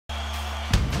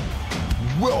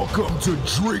Welcome to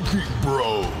Drinkin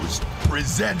Bros,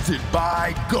 presented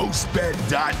by GhostBed.com.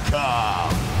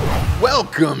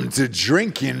 Welcome to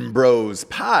Drinkin Bros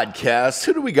podcast.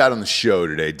 Who do we got on the show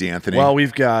today, D'Anthony? Well,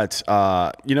 we've got,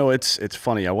 it's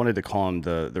funny. I wanted to call him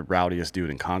the rowdiest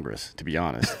dude in Congress, to be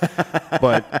honest.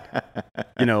 But,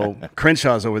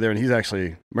 Crenshaw's over there, and he's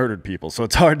actually murdered people. So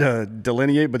it's hard to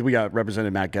delineate, but we got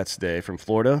Representative Matt Gaetz today from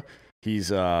Florida.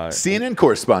 He's CNN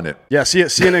correspondent. Yeah,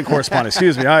 CNN correspondent.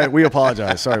 Excuse me. We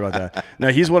apologize. Sorry about that. No,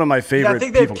 he's one of my favorite. I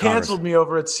think they've canceled me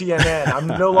over at CNN. I'm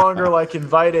no longer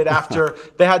invited after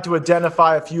they had to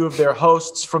identify a few of their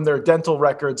hosts from their dental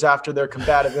records after their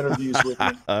combative interviews with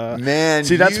me. Man,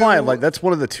 see, that's why that's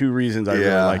one of the two reasons I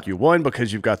really like you. One,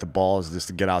 because you've got the balls just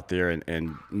to get out there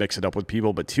and mix it up with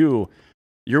people. But two,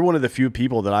 you're one of the few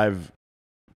people that I've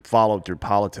followed through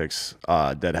politics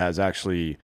that has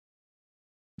actually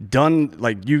done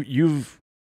you've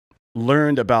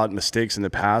learned about mistakes in the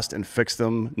past and fixed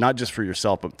them, not just for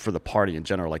yourself but for the party in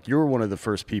general. You were one of the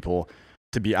first people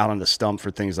to be out on the stump for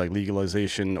things like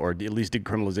legalization or at least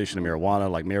decriminalization of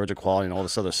marijuana, like marriage equality and all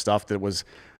this other stuff that was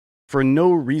for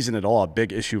no reason at all a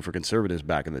big issue for conservatives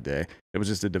back in the day. It was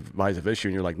just a divisive issue,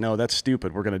 and you're like, no, that's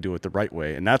stupid, we're going to do it the right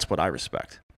way. And that's what I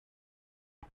respect.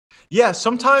 Yeah,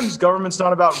 sometimes government's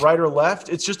not about right or left.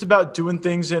 It's just about doing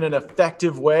things in an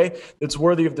effective way that's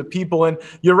worthy of the people. And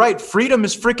you're right, freedom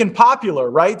is freaking popular,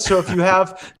 right? So if you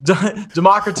have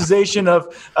democratization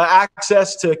of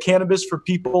access to cannabis for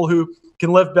people who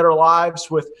can live better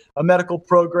lives with a medical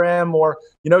program or,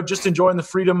 just enjoying the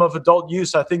freedom of adult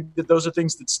use, I think that those are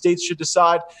things that states should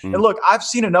decide. And look, I've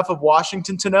seen enough of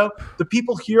Washington to know the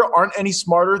people here aren't any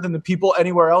smarter than the people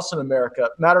anywhere else in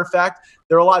America. Matter of fact,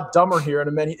 they're a lot dumber here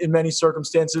in many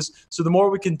circumstances. So the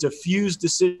more we can diffuse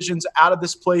decisions out of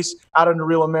this place, out into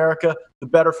real America, the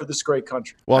better for this great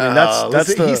country. Well, I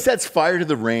mean, he sets fire to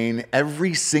the rain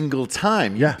every single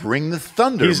time. You bring the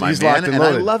thunder, he's man, and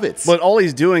I love it. But all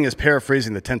he's doing is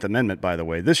paraphrasing the 10th Amendment, by the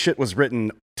way. This shit was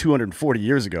written 240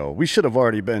 years ago. We should have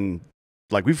already been,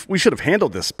 we should have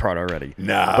handled this part already.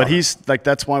 No. But he's,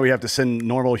 that's why we have to send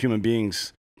normal human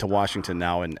beings to Washington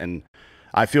now. And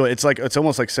I feel it's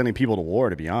almost like sending people to war,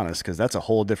 to be honest, because that's a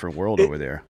whole different world over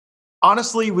there.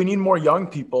 Honestly, we need more young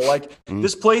people.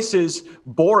 This place is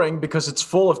boring because it's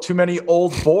full of too many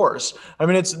old bores. I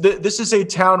mean, this is a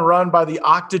town run by the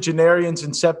octogenarians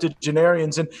and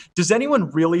septuagenarians. And does anyone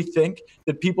really think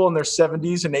that people in their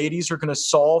 70s and 80s are going to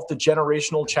solve the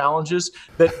generational challenges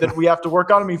that we have to work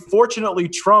on? I mean, fortunately,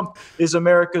 Trump is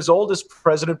America's oldest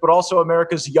president, but also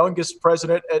America's youngest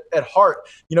president at heart.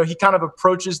 He kind of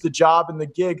approaches the job and the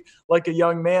gig like a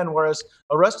young man, whereas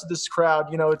the rest of this crowd,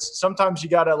 it's sometimes you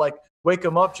got to wake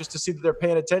them up just to see that they're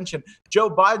paying attention. Joe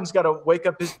Biden's got to wake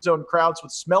up his own crowds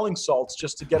with smelling salts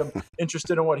just to get them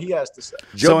interested in what he has to say.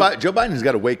 Joe Biden's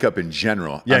got to wake up in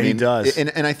general. Yeah, he does.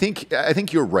 And I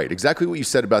think you're right. Exactly what you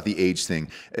said about the age thing,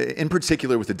 in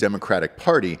particular with the Democratic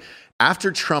Party.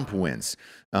 After Trump wins,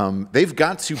 they've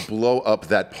got to blow up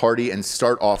that party and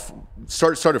start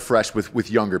afresh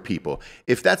with younger people.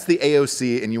 If that's the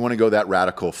AOC and you want to go that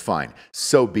radical, fine,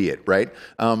 so be it, right?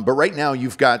 But right now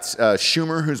you've got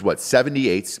Schumer, who's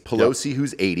 78, Pelosi,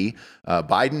 who's 80,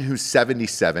 Biden, who's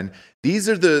 77. These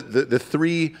are the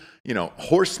three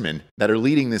horsemen that are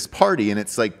leading this party, and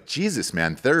it's like, Jesus,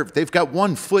 man, they've got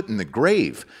one foot in the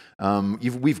grave.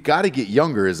 We've got to get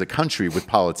younger as a country with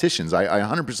politicians. I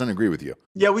 100% agree with you.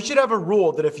 Yeah, we should have a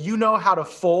rule that if you know how to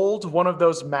fold one of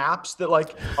those maps that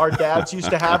our dads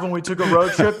used to have when we took a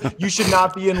road trip, you should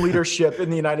not be in leadership in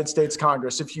the United States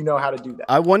Congress if you know how to do that.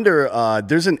 I wonder,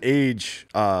 there's an age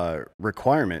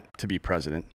requirement to be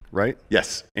president, right?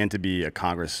 Yes. And to be a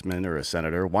congressman or a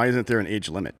senator. Why isn't there an age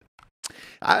limit?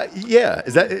 Yeah,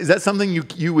 is that something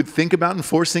you would think about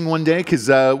enforcing one day? Because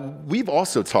we've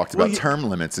also talked about term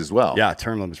limits as well. Yeah,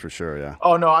 term limits for sure. Yeah.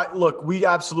 Oh no, look, we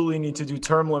absolutely need to do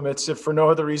term limits, if for no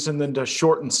other reason than to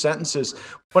shorten sentences.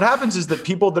 What happens is that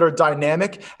people that are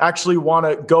dynamic actually want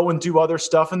to go and do other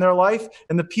stuff in their life,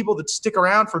 and the people that stick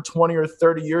around for 20 or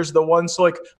 30 years, the ones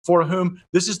for whom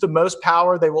this is the most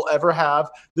power they will ever have,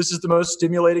 this is the most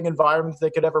stimulating environment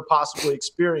they could ever possibly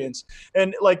experience,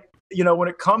 and when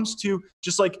it comes to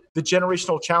just the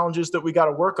generational challenges that we got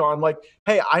to work on,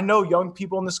 hey, I know young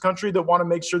people in this country that want to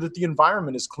make sure that the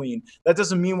environment is clean. That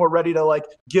doesn't mean we're ready to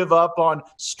give up on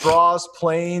straws,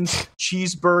 planes,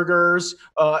 cheeseburgers,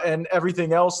 and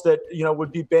everything else that,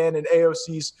 would be banned in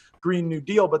AOC's Green New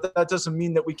Deal. But that doesn't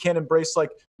mean that we can't embrace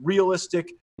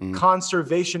realistic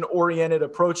conservation-oriented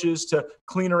approaches to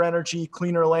cleaner energy,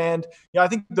 cleaner land. I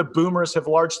think the boomers have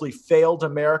largely failed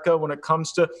America when it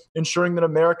comes to ensuring that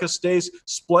America stays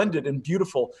splendid and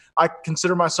beautiful. I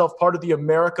consider myself part of the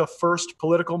America First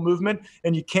political movement,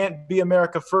 and you can't be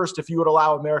America First if you would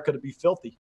allow America to be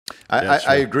filthy.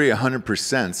 I agree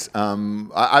 100%.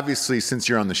 Obviously, since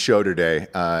you're on the show today,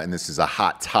 and this is a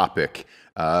hot topic,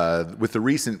 with the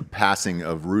recent passing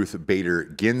of Ruth Bader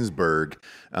Ginsburg,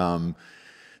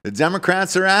 the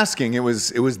Democrats are asking, it was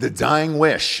the dying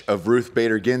wish of Ruth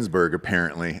Bader Ginsburg,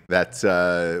 apparently,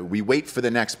 that we wait for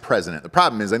the next president. The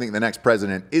problem is, I think the next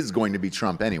president is going to be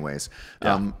Trump anyways.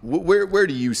 Yeah. Where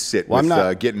do you sit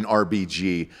with getting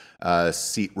RBG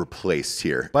seat replaced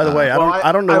here? By the way,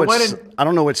 I don't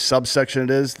know which subsection it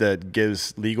is that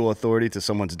gives legal authority to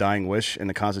someone's dying wish in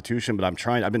the Constitution, but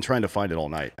I've been trying to find it all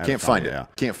night. Can't find it.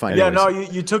 Can't find it. Yeah, no,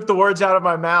 you took the words out of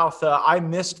my mouth. I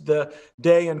missed the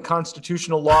day in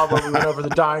constitutional law where we went over the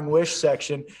dying wish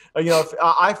section.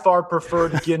 I far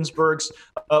preferred Ginsburg's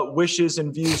wishes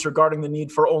and views regarding the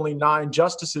need for only 9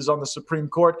 justices on the Supreme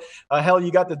Court. Hell,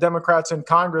 you got the Democrats in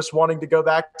Congress wanting to go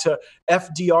back to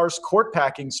FDR's court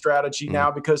packing strategy now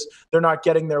because they're not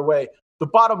getting their way. The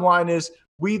bottom line is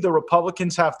we, the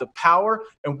Republicans, have the power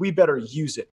and we better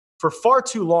use it. For far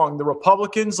too long, the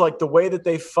Republicans, like the way that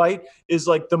they fight is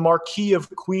like the Marquis of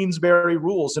Queensberry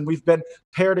rules, and we've been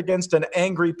paired against an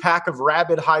angry pack of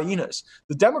rabid hyenas.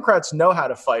 The Democrats know how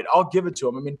to fight. I'll give it to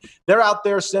them. I mean, they're out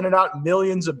there sending out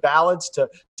millions of ballots to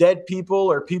dead people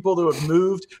or people who have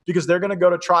moved because they're going to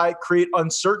go to try create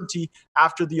uncertainty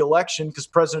after the election because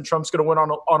President Trump's going to win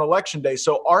on election day.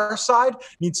 So our side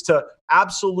needs to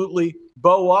absolutely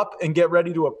bow up and get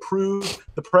ready to approve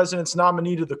the president's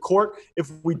nominee to the court.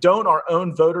 If we don't, our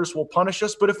own voters will punish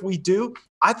us. But if we do,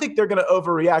 I think they're going to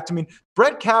overreact. I mean,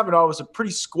 Brett Kavanaugh was a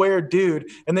pretty square dude,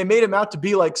 and they made him out to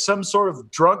be like some sort of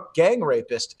drunk gang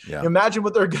rapist. Yeah. Imagine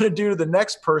what they're going to do to the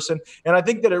next person. And I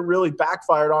think that it really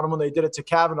backfired on him when they did it to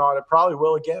Kavanaugh, and it probably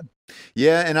will again.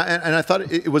 Yeah, and I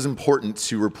thought it was important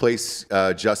to replace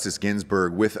Justice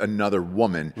Ginsburg with another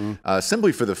woman,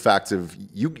 simply for the fact of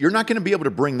you're not going to be able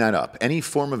to bring that up, any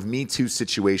form of Me Too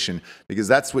situation, because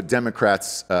that's what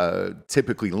Democrats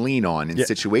typically lean on in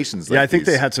situations like these. Yeah, I think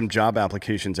they had some job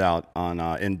applications out on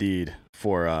Indeed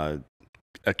for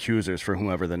accusers for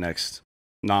whomever the next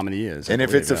nominee is. And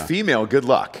if it's a female, good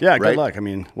luck. Yeah, right? good luck. I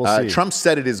mean, we'll see. Trump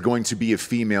said it is going to be a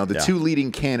female. The two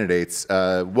leading candidates,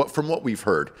 from what we've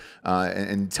heard,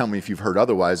 and tell me if you've heard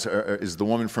otherwise, is the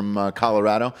woman from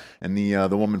Colorado and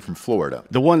the woman from Florida.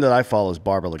 The one that I follow is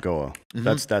Barbara Lagoa.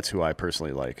 That's who I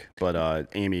personally like. But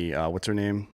Amy, what's her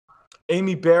name?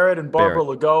 Amy Barrett and Barbara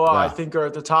Lagoa, I think, are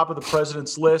at the top of the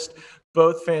president's list.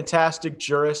 Both fantastic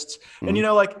jurists. And,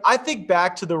 I think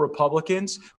back to the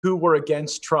Republicans who were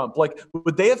against Trump. Like,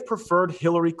 would they have preferred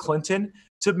Hillary Clinton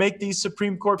to make these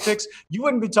Supreme Court picks? You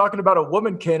wouldn't be talking about a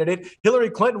woman candidate. Hillary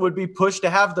Clinton would be pushed to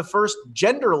have the first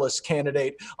genderless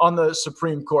candidate on the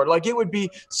Supreme Court. Like, it would be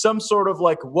some sort of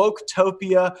like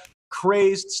woke-topia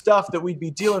crazed stuff that we'd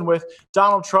be dealing with.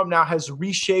 Donald Trump now has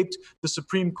reshaped the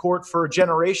Supreme Court for a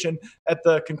generation at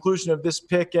the conclusion of this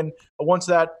pick. And once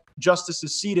that justice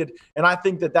is seated, and I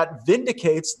think that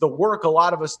vindicates the work a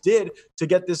lot of us did to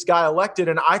get this guy elected.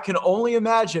 And I can only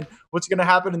imagine what's going to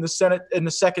happen in the Senate in the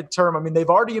second term. I mean, they've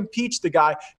already impeached the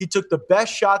guy. He took the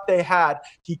best shot they had.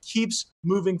 He keeps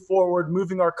moving forward,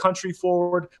 moving our country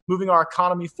forward, moving our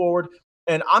economy forward.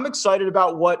 And I'm excited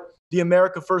about what the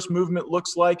America First movement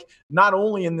looks like, not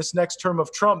only in this next term of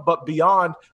Trump, but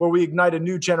beyond, where we ignite a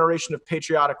new generation of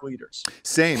patriotic leaders.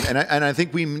 Same. And I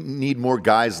think we need more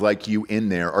guys like you in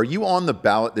there. Are you on the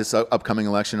ballot this upcoming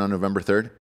election on November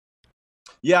 3rd?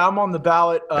 Yeah, I'm on the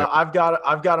ballot. I've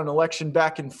got an election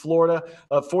back in Florida.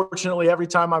 Fortunately, every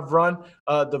time I've run,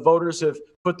 the voters have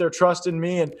put their trust in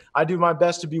me, and I do my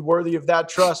best to be worthy of that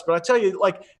trust. But I tell you,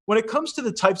 like, when it comes to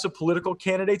the types of political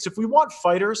candidates, if we want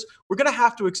fighters, we're going to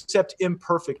have to accept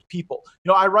imperfect people.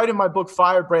 I write in my book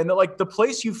Firebrand that, like, the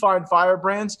place you find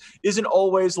firebrands isn't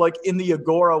always like in the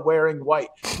Agora wearing white.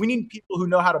 We need people who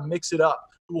know how to mix it up,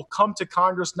 who will come to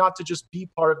Congress not to just be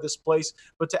part of this place,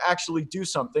 but to actually do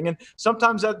something. And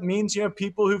sometimes that means,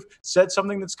 people who've said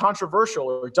something that's controversial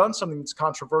or done something that's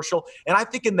controversial. And I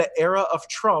think in the era of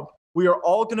Trump, we are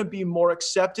all going to be more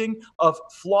accepting of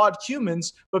flawed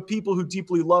humans, but people who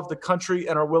deeply love the country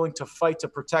and are willing to fight to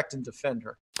protect and defend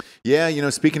her. Yeah,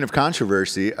 speaking of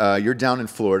controversy, you're down in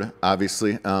Florida,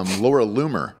 obviously. Laura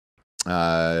Loomer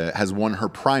has won her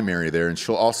primary there, and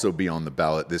she'll also be on the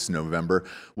ballot this November.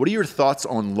 What are your thoughts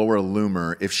on Laura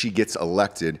Loomer if she gets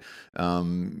elected?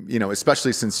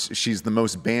 Especially since she's the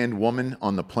most banned woman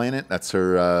on the planet. That's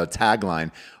her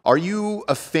tagline. Are you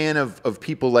a fan of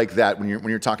people like that when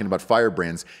you're talking about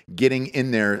firebrands getting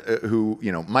in there who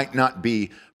might not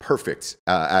be perfect,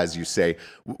 as you say?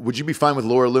 Would you be fine with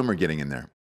Laura Loomer getting in there?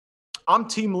 I'm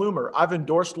Team Loomer. I've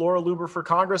endorsed Laura Loomer for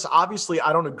Congress. Obviously,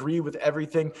 I don't agree with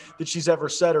everything that she's ever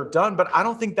said or done, but I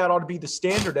don't think that ought to be the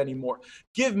standard anymore.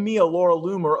 Give me a Laura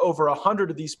Loomer over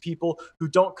 100 of these people who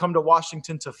don't come to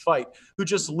Washington to fight, who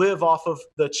just live off of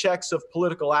the checks of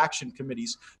political action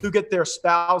committees, who get their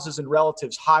spouses and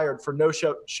relatives hired for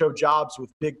no-show jobs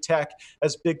with big tech,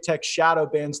 as big tech shadow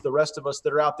bans the rest of us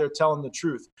that are out there telling the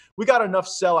truth. We got enough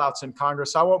sellouts in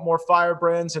Congress. I want more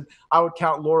firebrands, and I would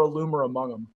count Laura Loomer among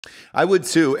them. I would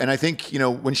too. And I think,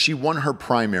 when she won her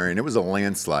primary, and it was a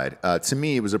landslide, to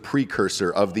me, it was a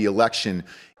precursor of the election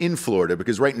in Florida,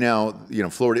 because right now,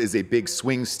 Florida is a big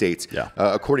swing state,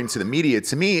 according to the media.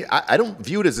 To me, I don't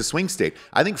view it as a swing state.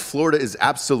 I think Florida is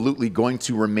absolutely going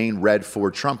to remain red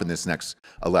for Trump in this next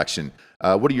election.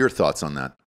 What are your thoughts on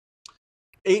that?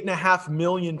 8.5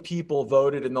 million people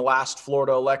voted in the last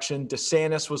Florida election.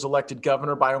 DeSantis was elected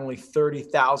governor by only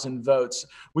 30,000 votes.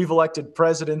 We've elected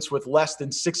presidents with less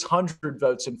than 600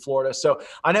 votes in Florida. So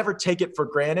I never take it for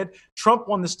granted. Trump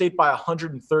won the state by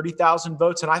 130,000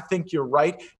 votes. And I think you're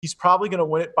right. He's probably going to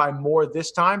win it by more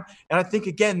this time. And I think,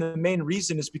 again, the main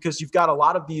reason is because you've got a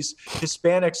lot of these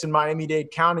Hispanics in Miami-Dade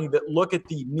County that look at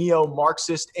the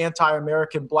neo-Marxist,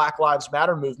 anti-American Black Lives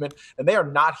Matter movement, and they are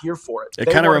not here for it.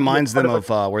 It kind of reminds them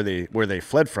of where they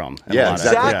fled from. Yeah,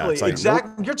 exactly. Like,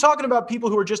 exactly. Nope. You're talking about people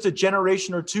who are just a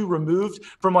generation or two removed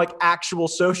from like actual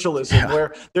socialism,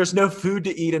 where there's no food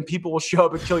to eat and people will show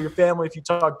up and kill your family if you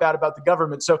talk bad about the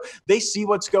government. So they see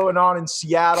what's going on in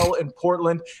Seattle and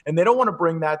Portland, and they don't want to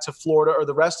bring that to Florida or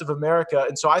the rest of America.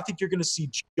 And so I think you're going to see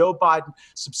Joe Biden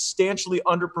substantially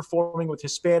underperforming with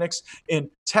Hispanics in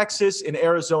Texas, in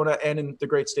Arizona, and in the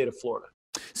great state of Florida.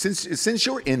 Since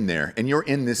you're in there and you're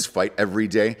in this fight every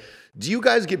day, do you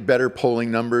guys get better polling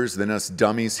numbers than us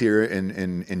dummies here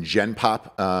in Gen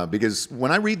Pop? Because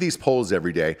when I read these polls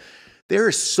every day,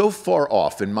 they're so far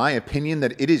off, in my opinion,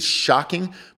 that it is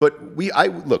shocking. But we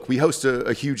host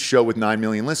a huge show with 9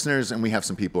 million listeners, and we have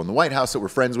some people in the White House that we're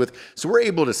friends with. So we're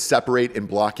able to separate and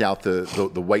block out the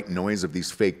white noise of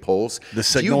these fake polls.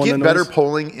 Do you get better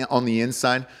polling on the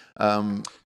inside?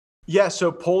 Yeah,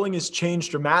 so polling has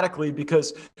changed dramatically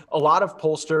because a lot of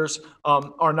pollsters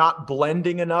are not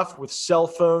blending enough with cell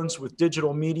phones, with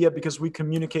digital media, because we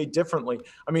communicate differently.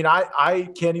 I mean, I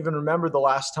can't even remember the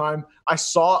last time I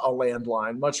saw a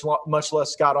landline, much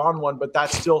less got on one, but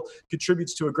that still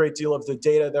contributes to a great deal of the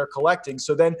data they're collecting.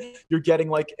 So then you're getting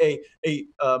like a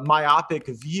myopic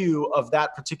view of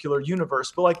that particular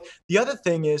universe. But like the other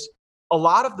thing is, a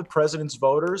lot of the president's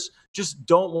voters just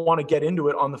don't want to get into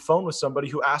it on the phone with somebody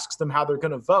who asks them how they're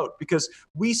going to vote, because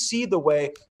we see the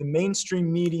way the mainstream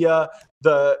media,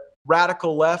 the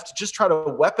radical left just try to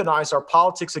weaponize our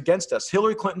politics against us.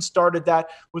 Hillary Clinton started that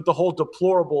with the whole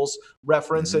deplorables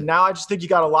reference. And now I just think you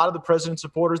got a lot of the president's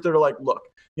supporters that are like, look,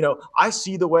 I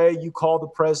see the way you call the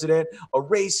president a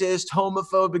racist,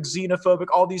 homophobic, xenophobic,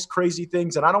 all these crazy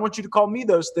things. And I don't want you to call me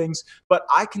those things, but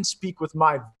I can speak with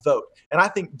my vote. And I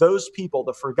think those people,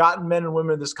 the forgotten men and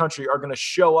women in this country, are going to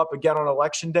show up again on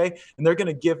election day, and they're going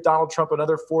to give Donald Trump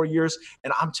another 4 years.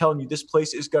 And I'm telling you, this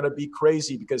place is going to be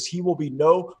crazy, because he will be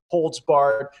no holds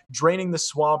barred, draining the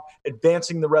swamp,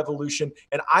 advancing the revolution,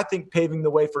 and I think paving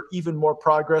the way for even more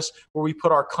progress, where we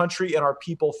put our country and our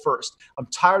people first. I'm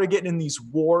tired of getting in these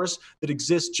wars that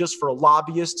exist just for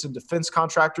lobbyists and defense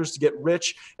contractors to get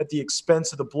rich at the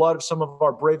expense of the blood of some of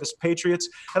our bravest patriots.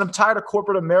 And I'm tired of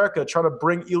corporate America trying to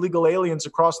bring illegal aliens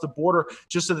across the border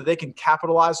just so that they can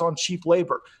capitalize on cheap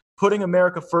labor. Putting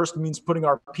America first means putting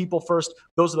our people first.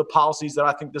 Those are the policies that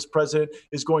I think this president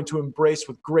is going to embrace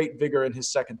with great vigor in his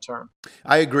second term.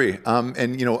 I agree.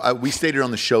 We stated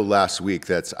on the show last week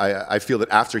that I feel that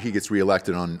after he gets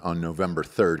reelected on November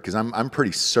 3rd, because I'm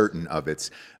pretty certain of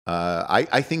it,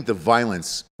 I think the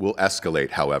violence will escalate,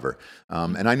 however.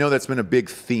 And I know that's been a big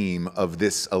theme of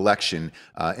this election,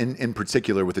 in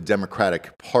particular with the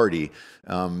Democratic Party.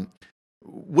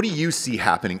 What do you see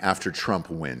happening after Trump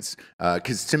wins?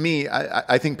 Because to me,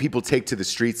 I think people take to the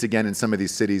streets again in some of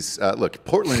these cities. Look,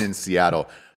 Portland and Seattle,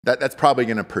 that's probably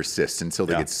going to persist until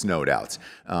they get snowed out.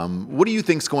 What do you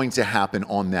think is going to happen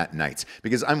on that night?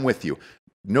 Because I'm with you.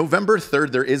 November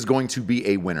 3rd, there is going to be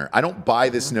a winner. I don't buy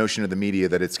this notion of the media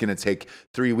that it's going to take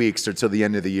 3 weeks or till the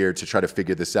end of the year to try to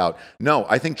figure this out. No,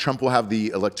 I think Trump will have the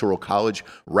Electoral College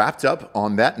wrapped up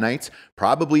on that night,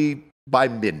 probably by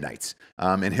midnight.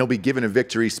 And he'll be given a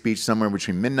victory speech somewhere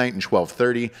between midnight and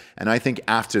 12:30. And I think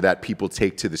after that, people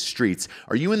take to the streets.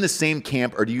 Are you in the same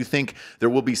camp, or do you think there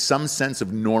will be some sense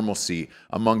of normalcy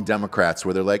among Democrats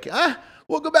where they're like,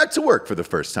 we'll go back to work for the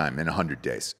first time in 100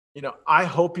 days? You know, I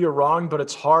hope you're wrong, but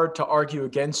it's hard to argue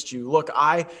against you. Look,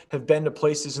 I have been to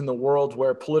places in the world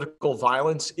where political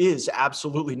violence is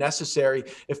absolutely necessary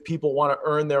if people want to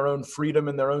earn their own freedom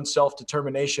and their own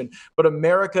self-determination. But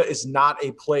America is not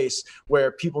a place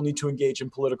where people need to engage in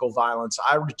political violence.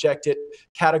 I reject it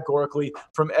categorically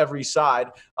from every side.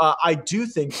 I do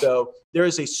think, though, there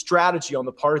is a strategy on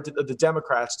the part of the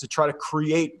Democrats to try to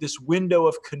create this window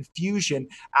of confusion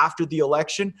after the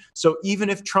election. So even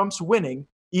if Trump's winning,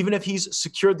 even if he's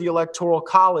secured the Electoral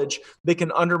College, they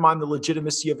can undermine the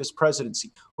legitimacy of his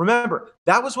presidency. Remember,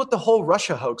 that was what the whole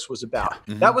Russia hoax was about.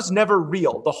 That was never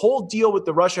real. The whole deal with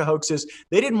the Russia hoax is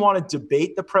they didn't want to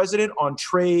debate the president on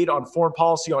trade, on foreign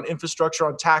policy, on infrastructure,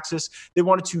 on taxes. They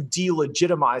wanted to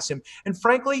delegitimize him. And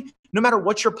frankly, no matter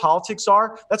what your politics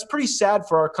are, that's pretty sad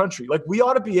for our country. Like, we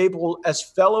ought to be able, as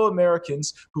fellow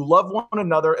Americans who love one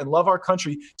another and love our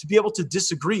country, to be able to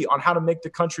disagree on how to make the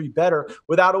country better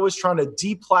without always trying to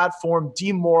deplatform,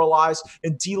 demoralize,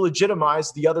 and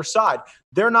delegitimize the other side.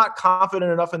 They're not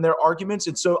confident enough in their arguments.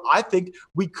 And so I think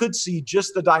we could see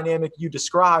just the dynamic you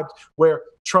described, where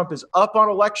Trump is up on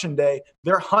election day,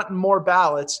 they're hunting more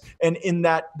ballots, and in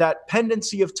that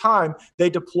pendency of time, they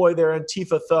deploy their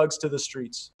Antifa thugs to the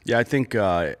streets. Yeah, I think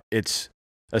it's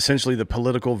essentially the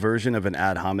political version of an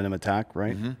ad hominem attack,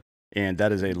 right? And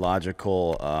that is a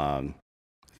logical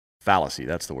fallacy.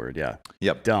 That's the word, yeah.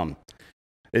 Yep. Dumb.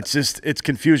 It's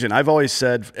confusion. I've always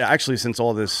said, actually, since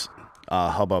all this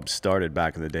hubbub started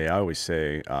back in the day, I always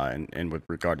say, and with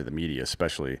regard to the media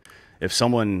especially, if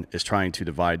someone is trying to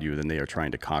divide you, then they are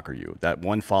trying to conquer you. That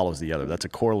one follows the other. That's a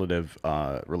correlative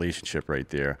relationship right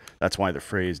there. That's why the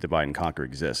phrase divide and conquer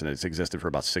exists, and it's existed for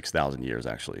about 6,000 years,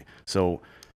 actually. So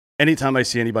anytime I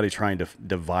see anybody trying to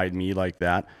divide me like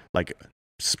that, like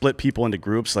split people into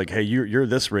groups, like, hey, you're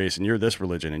this race and you're this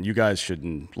religion, and you guys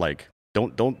shouldn't, like,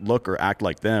 don't look or act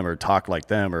like them or talk like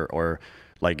them or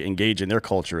like engage in their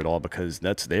culture at all because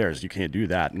that's theirs. You can't do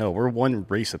that. No, we're one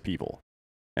race of people.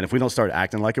 And if we don't start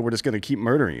acting like it, we're just going to keep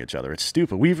murdering each other. It's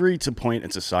stupid. We've reached a point in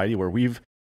society where we've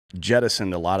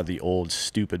jettisoned a lot of the old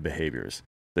stupid behaviors,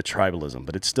 the tribalism,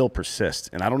 but it still persists.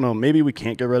 And I don't know, maybe we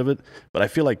can't get rid of it, but I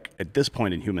feel like at this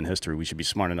point in human history, we should be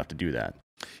smart enough to do that.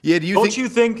 Yeah, don't you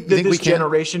think that this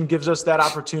generation gives us that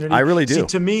opportunity? I really do. See,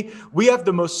 to me, we have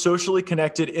the most socially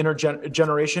connected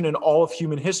intergeneration in all of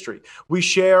human history. We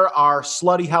share our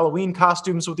slutty Halloween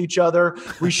costumes with each other.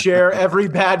 We share every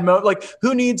bad moment. Like,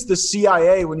 who needs the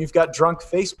CIA when you've got drunk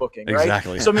Facebooking, right?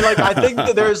 Exactly. So, I mean, like, I think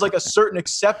that there is like a certain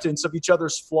acceptance of each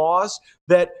other's flaws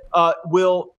that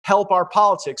will help our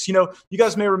politics. You know, you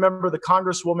guys may remember the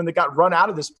congresswoman that got run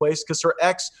out of this place because her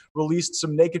ex released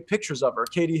some naked pictures of her,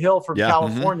 Katie Hill from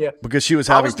California. Because she was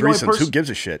having threesomes. Who gives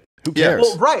a shit? Who cares?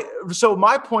 Well, right. So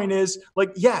my point is,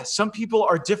 like, yeah, some people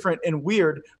are different and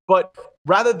weird, but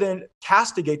rather than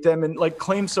castigate them and like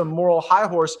claim some moral high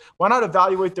horse, why not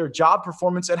evaluate their job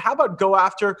performance? And how about go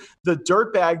after the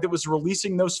dirtbag that was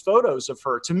releasing those photos of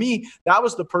her? To me, that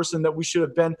was the person that we should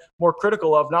have been more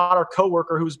critical of, not our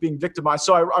coworker who was being victimized.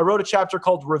 So I wrote a chapter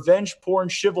called Revenge Porn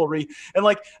Chivalry. And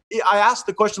like, I asked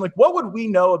the question, like, what would we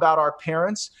know about our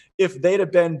parents if they'd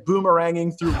have been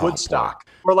boomeranging through Woodstock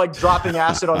or like dropping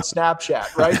acid on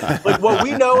Snapchat, right? Like, what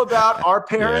we know about our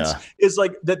parents is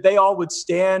like that they all would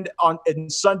stand on in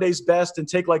Sunday's Best and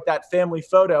take like that family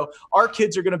photo. Our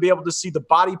kids are going to be able to see the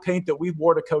body paint that we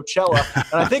wore to Coachella.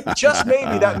 And I think just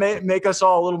maybe that may make us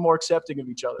all a little more accepting of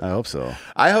each other. I hope so.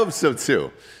 I hope so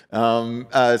too.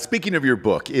 Speaking of your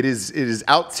book, it is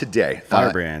out today.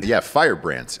 Firebrand.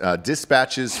 Firebrand.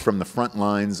 Dispatches from the front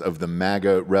lines of the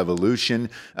MAGA revolution.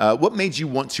 What made you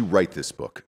want to write this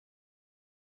book?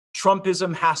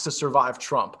 Trumpism has to survive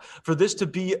Trump. For this to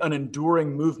be an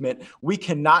enduring movement, we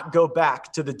cannot go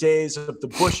back to the days of the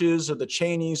Bushes or the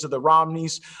Cheneys or the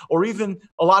Romneys, or even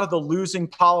a lot of the losing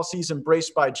policies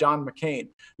embraced by John McCain.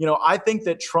 You know, I think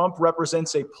that Trump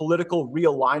represents a political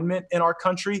realignment in our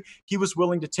country. He was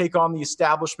willing to take on the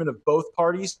establishment of both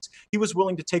parties. He was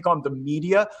willing to take on the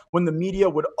media when the media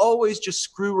would always just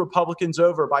screw Republicans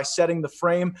over by setting the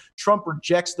frame. Trump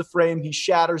rejects the frame. He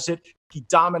shatters it. He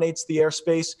dominates the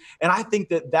airspace. And I think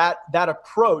that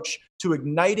approach to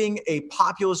igniting a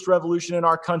populist revolution in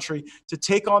our country, to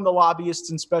take on the lobbyists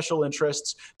and special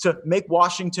interests, to make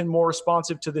Washington more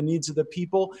responsive to the needs of the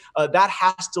people, that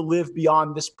has to live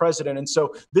beyond this president. And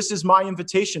so this is my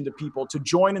invitation to people to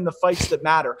join in the fights that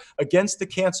matter against the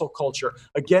cancel culture,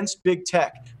 against big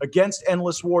tech, against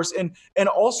endless wars. And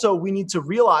also we need to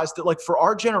realize that, like, for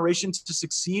our generation to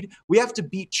succeed, we have to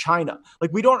beat China.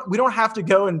 Like, we don't have to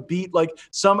go and beat like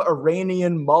some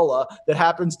Iranian mullah that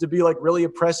happens to be like really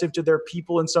oppressive to their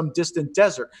people in some distant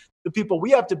desert. The people we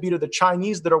have to beat are the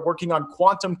Chinese that are working on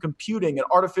quantum computing and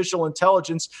artificial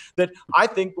intelligence that I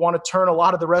think want to turn a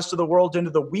lot of the rest of the world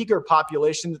into the Uyghur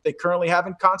population that they currently have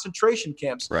in concentration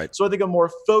camps. Right. So I think a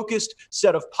more focused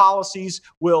set of policies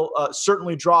will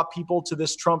certainly draw people to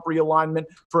this Trump realignment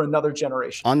for another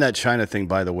generation. On that China thing,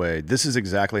 by the way, this is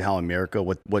exactly how America,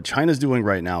 what China's doing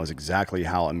right now is exactly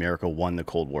how America won the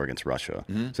Cold War against Russia.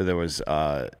 Mm-hmm. So there was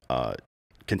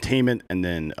containment and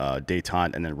then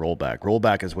détente and then rollback.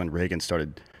 Rollback is when Reagan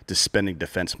started spending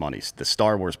defense monies, the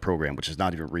Star Wars program, which is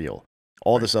not even real,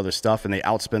 all this other stuff, and they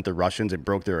outspent the Russians and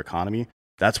broke their economy.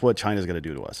 That's what China's going to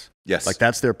do to us. Yes. Like,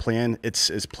 that's their plan. It's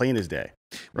as plain as day.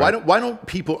 Right? Why don't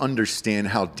people understand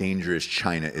how dangerous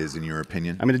China is, in your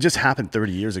opinion? I mean, it just happened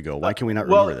 30 years ago. Why can we not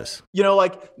remember this? You know,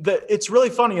 like, it's really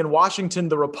funny. In Washington,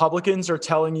 the Republicans are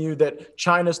telling you that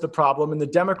China's the problem, and the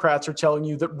Democrats are telling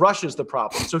you that Russia's the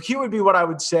problem. So here would be what I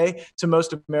would say to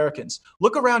most Americans.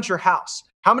 Look around your house.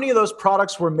 How many of those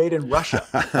products were made in Russia?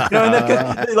 You know,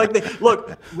 and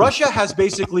look, Russia has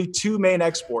basically two main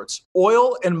exports,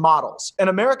 oil and models, and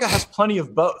America has plenty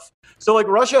of both. So, like,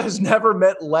 Russia has never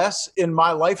met less in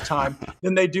my lifetime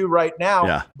than they do right now.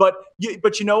 Yeah.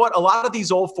 But you know what? A lot of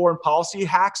these old foreign policy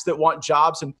hacks that want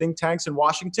jobs and think tanks in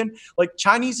Washington, like,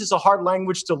 Chinese is a hard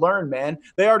language to learn, man.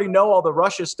 They already know all the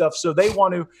Russia stuff, so they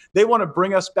want to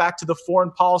bring us back to the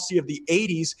foreign policy of the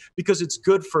 80s because it's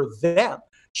good for them.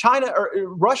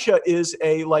 Russia is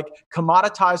a like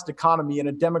commoditized economy in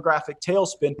a demographic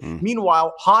tailspin.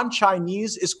 Meanwhile, Han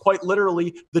Chinese is quite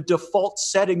literally the default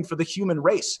setting for the human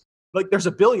race. Like, there's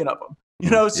a billion of them, you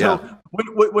know? So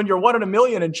when you're 1 in a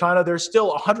million in China, there's still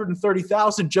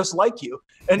 130,000 just like you.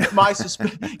 And my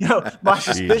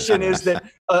suspicion is that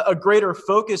a greater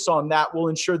focus on that will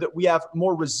ensure that we have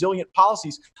more resilient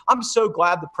policies. I'm so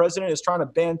glad the president is trying to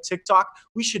ban TikTok.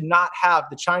 We should not have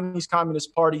the Chinese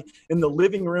Communist Party in the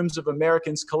living rooms of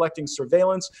Americans collecting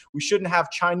surveillance. We shouldn't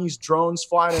have Chinese drones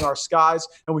flying in our skies.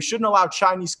 And we shouldn't allow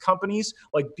Chinese companies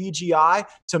like BGI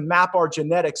to map our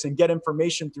genetics and get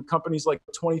information through companies like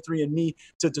 23andMe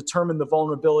to determine the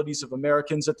vulnerabilities of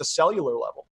Americans at the cellular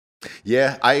level.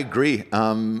 Yeah, I agree.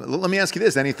 Let me ask you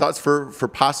this. Any thoughts for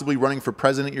possibly running for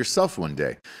president yourself one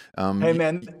day? Hey,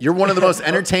 man. You're one of the most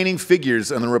entertaining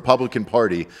figures in the Republican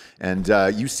Party, and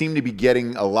you seem to be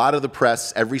getting a lot of the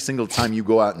press every single time you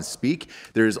go out and speak.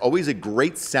 There's always a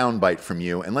great soundbite from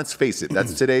you, and let's face it,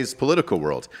 that's today's political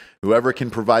world. Whoever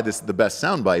can provide the best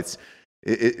soundbites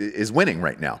is winning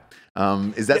right now.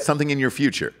 Is that something in your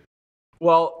future?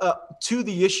 Well, to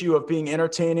the issue of being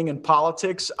entertaining in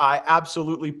politics, I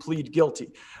absolutely plead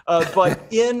guilty. But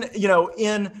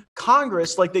in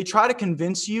Congress, like, they try to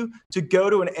convince you to go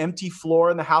to an empty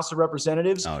floor in the House of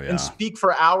Representatives and speak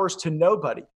for hours to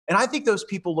nobody. And I think those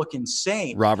people look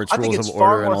insane. Robert's I think Rules it's of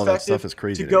far Order and more all that effective stuff is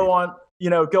crazy to to go me. on.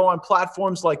 Go on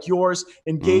platforms like yours,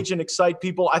 engage and excite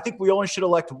people. I think we only should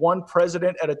elect one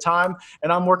president at a time,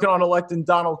 and I'm working on electing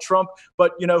Donald Trump.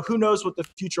 But, who knows what the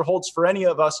future holds for any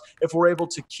of us if we're able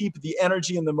to keep the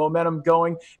energy and the momentum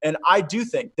going. And I do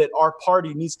think that our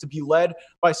party needs to be led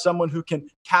by someone who can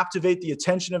captivate the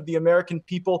attention of the American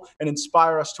people and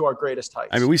inspire us to our greatest heights.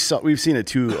 I mean, we've seen it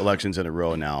 2 elections in a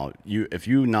row now. If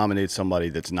you nominate somebody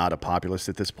that's not a populist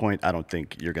at this point, I don't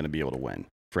think you're going to be able to win,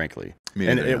 frankly.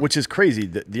 Which is crazy.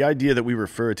 The idea that we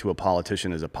refer to a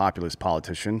politician as a populist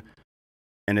politician,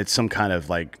 and it's some kind of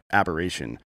like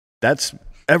aberration. That's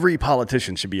every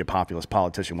politician should be a populist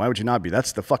politician. Why would you not be?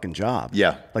 That's the fucking job.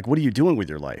 Yeah. Like, what are you doing with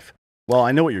your life? Well,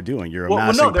 I know what you're doing. You're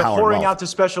amassing no, they're power pouring and out to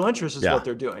special interests is what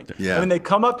they're doing. Yeah. I mean, they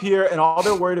come up here and all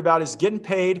they're worried about is getting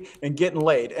paid and getting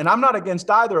laid. And I'm not against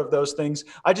either of those things.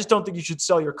 I just don't think you should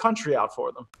sell your country out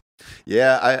for them.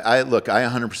 Yeah, I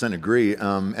 100% agree.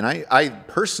 And I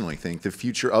personally think the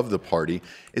future of the party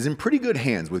is in pretty good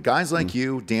hands with guys like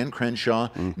you, Dan Crenshaw,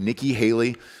 Nikki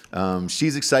Haley.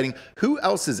 She's exciting. Who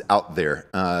else is out there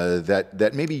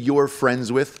that maybe you're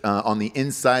friends with on the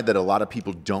inside that a lot of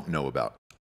people don't know about?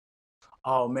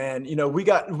 Oh man, we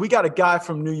got a guy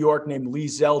from New York named Lee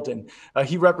Zeldin.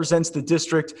 He represents the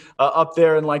district up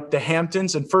there in like the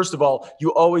Hamptons. And first of all,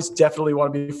 you always definitely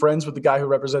want to be friends with the guy who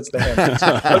represents the Hamptons.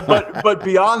 but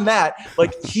beyond that,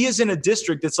 like he is in a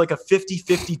district that's like a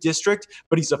 50-50 district,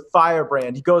 but he's a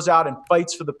firebrand. He goes out and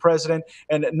fights for the president.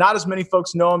 And not as many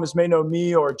folks know him as may know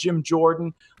me or Jim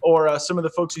Jordan or some of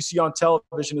the folks you see on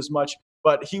television as much.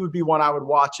 But he would be one I would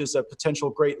watch as a potential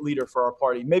great leader for our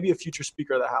party, maybe a future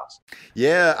Speaker of the House.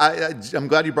 Yeah, I'm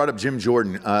glad you brought up Jim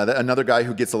Jordan, another guy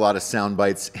who gets a lot of sound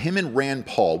bites. Him and Rand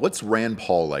Paul. What's Rand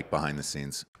Paul like behind the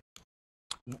scenes?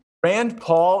 Rand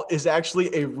Paul is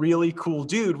actually a really cool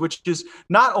dude, which is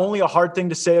not only a hard thing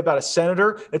to say about a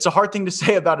senator, it's a hard thing to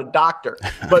say about a doctor.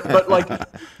 But like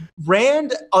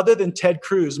Rand, other than Ted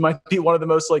Cruz, might be one of the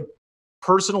most like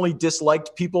personally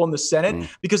disliked people in the Senate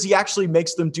because he actually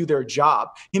makes them do their job.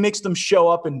 He makes them show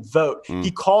up and vote. He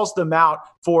calls them out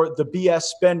for the BS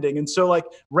spending. And so like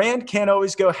Rand can't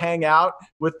always go hang out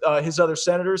with his other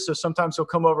senators. So sometimes he'll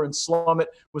come over and slum it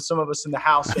with some of us in the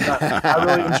House. And I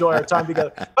really enjoy our time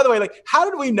together. By the way, like how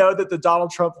did we know that the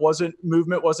Donald Trump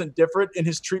movement wasn't different in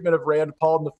his treatment of Rand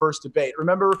Paul in the first debate?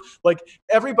 Remember, like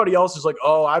everybody else is like,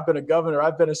 oh, I've been a governor,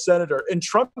 I've been a senator. And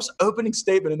Trump's opening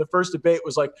statement in the first debate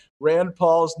was like, Rand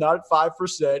Paul is not at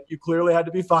 5%. You clearly had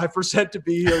to be 5% to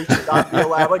be here. You should not be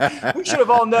allowed. Like we should have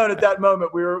all known at that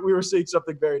moment we were seeing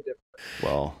something very different.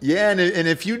 Well, yeah, and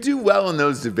if you do well in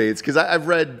those debates, because I've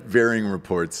read varying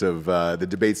reports of the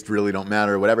debates really don't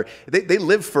matter or whatever, they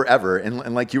live forever.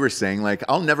 And like you were saying, like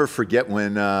I'll never forget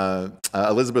when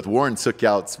Elizabeth Warren took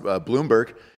out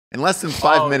Bloomberg. In less than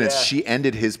 5 minutes, she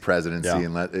ended his presidency.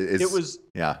 Yeah.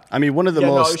 Yeah. I mean, one of the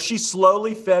most. No, she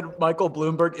slowly fed Michael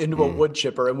Bloomberg into a wood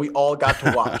chipper, and we all got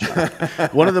to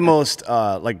watch. One of the most,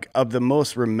 of the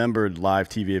most remembered live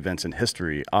TV events in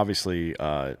history, obviously,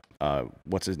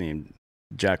 what's his name?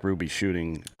 Jack Ruby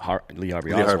shooting Lee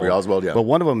Harvey Oswald. Yeah. But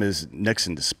one of them is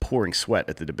Nixon just pouring sweat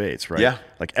at the debates, right? Yeah.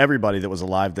 Like everybody that was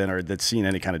alive then or that's seen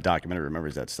any kind of documentary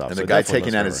remembers that stuff. And the guy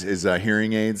taking out his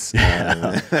hearing aids in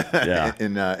the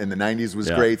 90s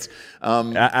was great.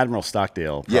 Admiral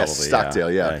Stockdale, probably. Yes, Stockdale,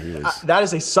 yeah. He was. That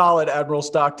is a solid Admiral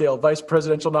Stockdale, vice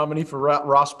presidential nominee for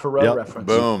Ross Perot reference.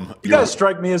 Boom. You guys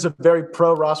strike me as a very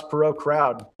pro Ross Perot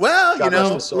crowd. Well,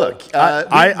 look.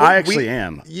 I actually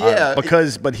am. Yeah.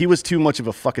 But he was too much of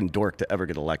a fucking dork to ever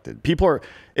get elected. People are,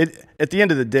 at the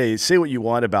end of the day, say what you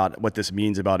want about what this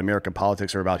means about American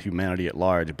politics or about humanity at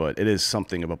large, but it is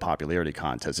something of a popularity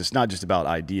contest. It's not just about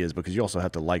ideas because you also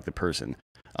have to like the person.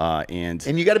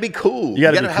 And you got to be cool. You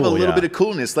got to have a little bit of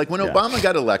coolness. Like when Obama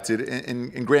got elected,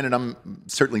 and granted, I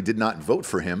certainly did not vote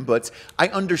for him, but I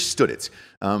understood it.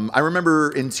 I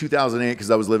remember in 2008,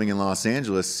 because I was living in Los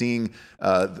Angeles, seeing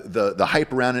the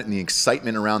hype around it and the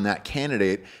excitement around that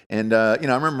candidate. And I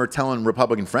remember telling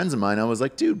Republican friends of mine, I was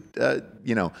like, dude,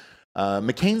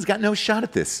 McCain's got no shot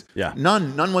at this. Yeah.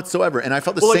 None whatsoever. And I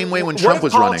felt the same way when Trump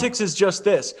was running. What if politics is just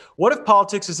this? What if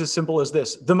politics is as simple as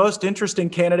this? The most interesting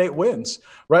candidate wins,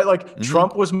 right? Like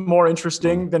Trump was more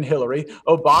interesting than Hillary.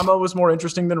 Obama was more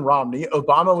interesting than Romney.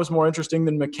 Obama was more interesting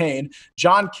than McCain.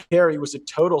 John Kerry was a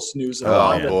total snooze.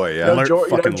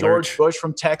 George Bush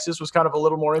from Texas was kind of a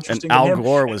little more interesting and than Al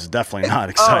Gore was definitely not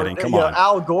exciting. Come on.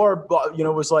 Al Gore,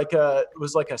 was like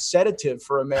a sedative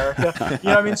for America. You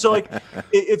know what I mean? So like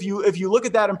if you look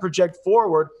at that and project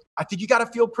forward, I think you got to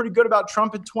feel pretty good about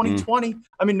Trump in 2020.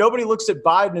 I mean, nobody looks at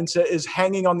Biden and is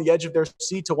hanging on the edge of their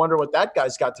seat to wonder what that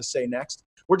guy's got to say next.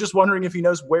 We're just wondering if he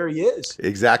knows where he is.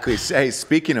 Exactly. Hey,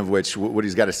 speaking of which, what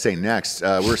he's got to say next,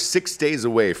 we're 6 days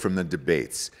away from the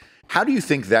debates. How do you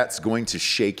think that's going to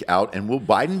shake out? And will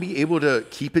Biden be able to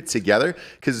keep it together?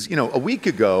 Because, a week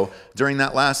ago, during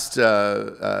that last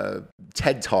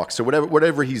TED Talks or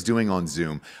whatever he's doing on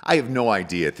Zoom, I have no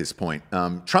idea at this point.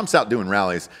 Trump's out doing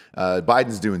rallies.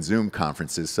 Biden's doing Zoom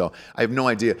conferences. So I have no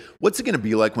idea. What's it going to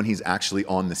be like when he's actually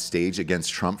on the stage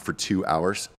against Trump for 2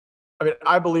 hours? I mean,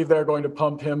 I believe they're going to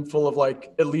pump him full of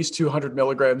like at least 200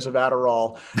 milligrams of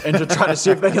Adderall and to try to see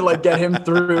if they can like get him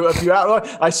through a few hours.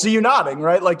 I see you nodding,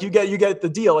 right? Like you get the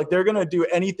deal. Like they're going to do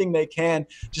anything they can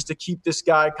just to keep this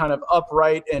guy kind of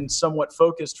upright and somewhat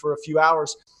focused for a few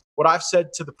hours. What I've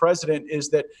said to the president is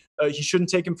that he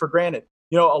shouldn't take him for granted.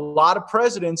 A lot of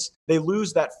presidents, they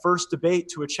lose that first debate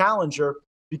to a challenger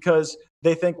because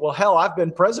they think, well, hell, I've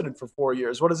been president for 4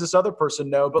 years. What does this other person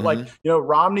know? But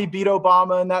Romney beat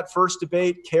Obama in that first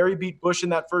debate. Kerry beat Bush in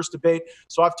that first debate.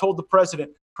 So I've told the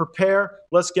president, prepare,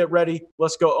 let's get ready,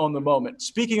 let's go own the moment.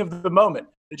 Speaking of the moment,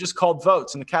 They just called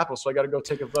votes in the Capitol, so I got to go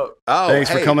take a vote. Oh, thanks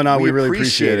for coming on. We really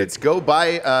appreciate it. Go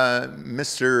buy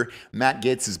Mr. Matt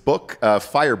Gaetz' book,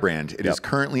 Firebrand. It is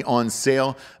currently on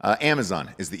sale. Amazon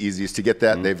is the easiest to get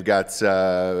that. They've got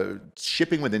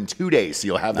shipping within 2 days, so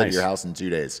you'll have that at your house in 2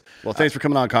 days. Well, thanks for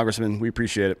coming on, Congressman. We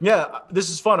appreciate it. Yeah, this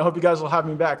is fun. I hope you guys will have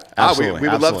me back. Absolutely. We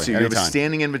would love to. You have a Anytime.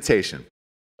 standing invitation.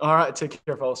 All right, take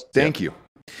care, fellas. Thank you.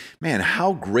 Man,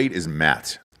 how great is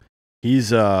Matt?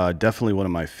 He's definitely one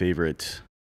of my favorite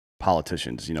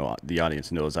politicians. You know, the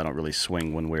audience knows I don't really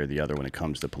swing one way or the other when it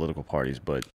comes to political parties,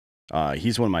 but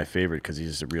he's one of my favorite because he's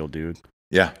just a real dude.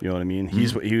 Yeah, you know what I mean. He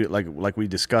like we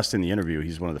discussed in the interview.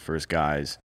 He's one of the first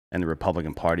guys in the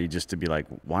Republican Party just to be like,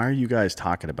 why are you guys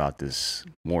talking about this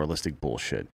moralistic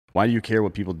bullshit? Why do you care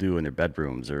what people do in their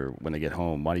bedrooms or when they get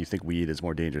home? Why do you think weed is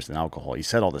more dangerous than alcohol? He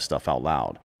said all this stuff out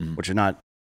loud, which are not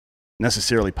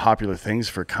necessarily popular things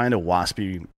for kind of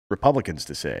waspy Republicans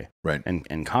to say, right?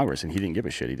 And Congress, and he didn't give a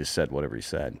shit. He just said whatever he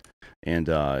said, and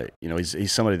you know,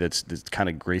 he's somebody that's kind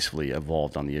of gracefully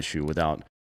evolved on the issue without,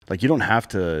 like, you don't have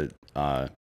to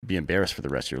be embarrassed for the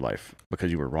rest of your life because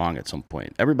you were wrong at some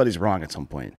point. Everybody's wrong at some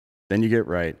point. Then you get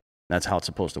right. That's how it's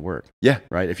supposed to work. Yeah.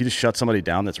 Right. If you just shut somebody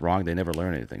down that's wrong, they never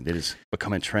learn anything. They just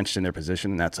become entrenched in their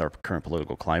position, and that's our current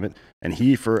political climate. And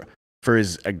he, for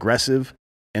as aggressive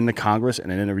in the Congress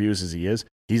and in interviews as he is,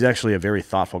 he's actually a very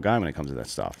thoughtful guy when it comes to that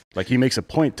stuff. Like, he makes a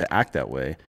point to act that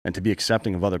way and to be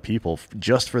accepting of other people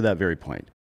just for that very point.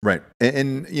 Right.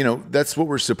 And you know, that's what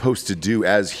we're supposed to do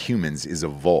as humans, is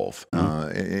evolve.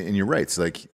 And you're right. It's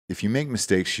like, if you make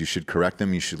mistakes, you should correct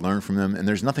them. You should learn from them. And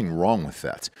there's nothing wrong with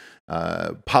that.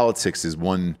 Politics is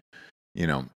one, you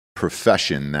know,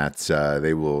 profession that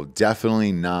they will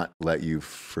definitely not let you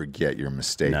forget your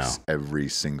mistakes every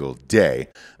single day.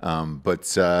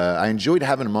 But I enjoyed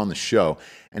having him on the show.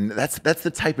 And that's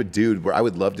the type of dude where I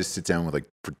would love to sit down with, like,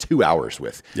 for 2 hours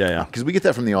with. Yeah. Because we get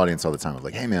that from the audience all the time. Of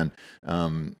like, hey, man,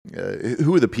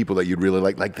 who are the people that you'd really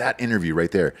like? Like that interview right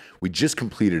there. We just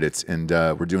completed it, and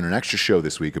we're doing an extra show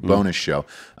this week, a bonus show.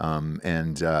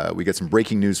 And we got some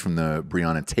breaking news from the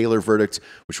Breonna Taylor verdict,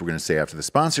 which we're going to say after the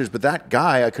sponsors. But that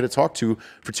guy I could have talked to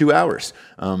for 2 hours.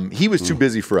 He was too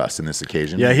busy for us in this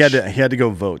occasion. Yeah, he had to go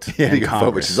vote. He had to go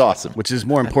vote, which is awesome. Which is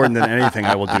more important than anything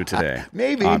I will do today.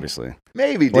 Maybe. Obviously.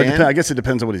 Maybe, well, Dan. I guess it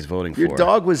depends on what he's voting for. Your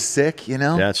dog was sick, you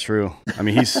know? Yeah, that's true. I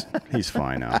mean, he's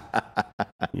fine now.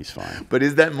 He's fine. But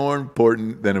is that more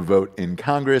important than a vote in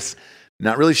Congress?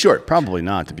 Not really sure. Probably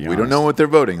not, to be honest. We don't know what they're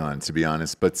voting on, to be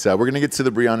honest. But we're going to get to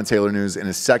the Breonna Taylor news in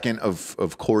a second.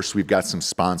 Of course, we've got some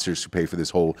sponsors who pay for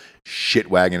this whole shit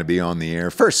wagon to be on the air.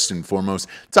 First and foremost,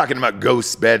 talking about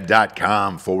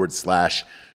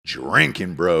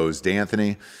ghostbed.com/Drinkin Bros.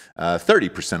 D'Anthony,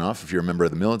 30% off if you're a member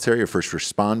of the military, a first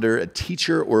responder, a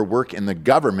teacher, or work in the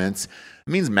government.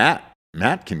 It means Matt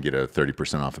can get a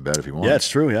 30% off a bed if he wants. Yeah, it's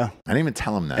true, yeah. I didn't even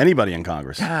tell him that. Anybody in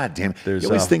Congress. God damn it. You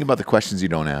always think about the questions you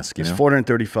don't ask, you know? There's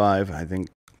 435, I think,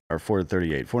 or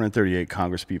 438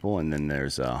 Congress people, and then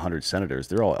there's 100 senators.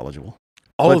 They're all eligible.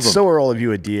 All of them. So are all of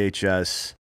you at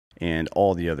DHS and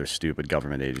all the other stupid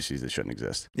government agencies that shouldn't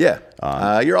exist. Yeah.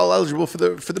 You're all eligible for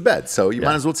the bed, so you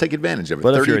might as well take advantage of it.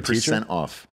 But 30% if you're a teacher,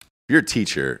 off. If you're a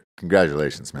teacher,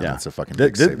 congratulations, man. That's a fucking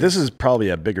big savings. This is probably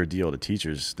a bigger deal to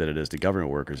teachers than it is to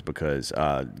government workers, because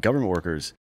government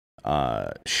workers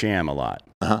sham a lot,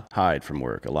 hide from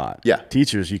work a lot. Yeah.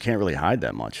 Teachers, you can't really hide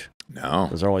that much. No.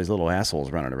 There's always little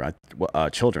assholes running around.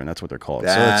 Children, that's what they're called.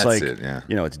 That's so it's like, it,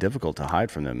 it's difficult to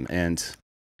hide from them. And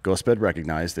GhostBed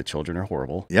recognized that children are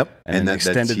horrible. Yep. And that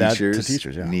extended that to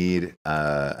teachers. Yeah. Need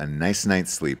a nice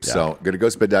night's sleep. Yeah. So go to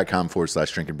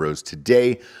ghostbed.com/Drinkin Bros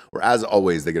today, or as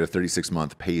always, they get a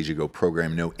 36-month pay-as-you-go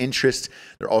program, no interest.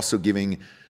 They're also giving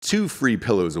 2 free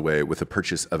pillows away with a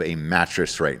purchase of a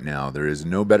mattress right now. There is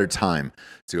no better time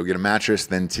to go get a mattress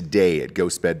than today at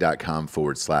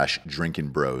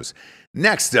ghostbed.com/Drinkin Bros.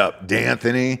 Next up,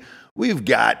 D'Anthony, we've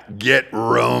got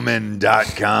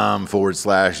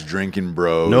getroman.com/Drinkin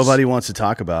Bros. Nobody wants to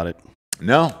talk about it.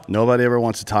 No. Nobody ever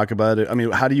wants to talk about it. I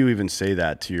mean, how do you even say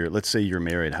that to let's say you're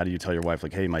married. How do you tell your wife,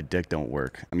 like, hey, my dick don't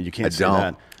work? I mean, you can't say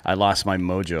that. I lost my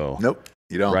mojo. Nope.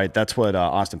 You don't. Right? That's what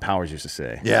Austin Powers used to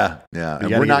say. Yeah. And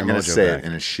we're not going to say it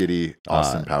in a shitty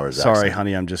Austin Powers accent. Sorry,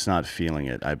 honey, I'm just not feeling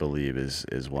it, I believe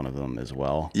is one of them as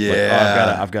well. Yeah.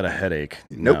 But, I've got a headache.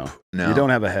 Nope. No. You don't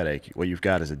have a headache. What you've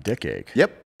got is a dick ache.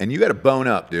 Yep. And you got to bone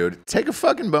up, dude. Take a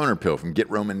fucking boner pill from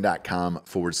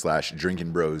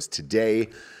getroman.com/Drinkin Bros today.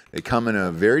 They come in a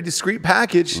very discreet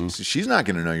package, so she's not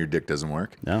going to know your dick doesn't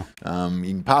work. No.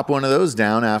 You can pop one of those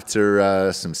down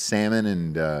after some salmon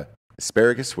and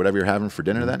asparagus, whatever you're having for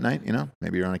dinner that night. You know,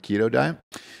 maybe you're on a keto diet,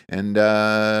 and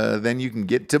then you can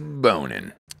get to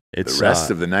boning. the rest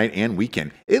of the night and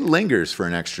weekend. It lingers for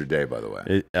an extra day, by the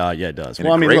way. Yeah, it does. In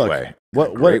a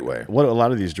great way. What a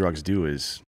lot of these drugs do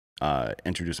is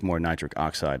introduce more nitric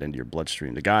oxide into your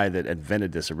bloodstream. The guy that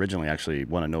invented this originally actually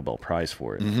won a Nobel Prize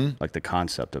for it, like the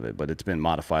concept of it. But it's been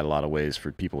modified a lot of ways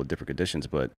for people with different conditions.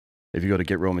 But if you go to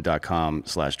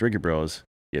GetRoman.com/Drinkin Bros,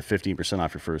 you get 15%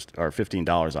 off your first, or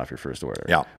 $15 off your first order.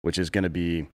 Yeah, which is going to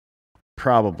be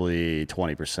probably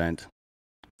 20%.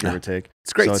 Give or take.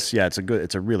 It's great. So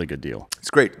it's a really good deal.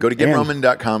 It's great. Go to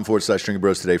GetRoman.com/Drinkin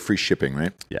Bros today. Free shipping,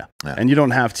 right? Yeah. And you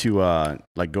don't have to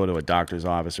go to a doctor's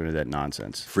office or any of that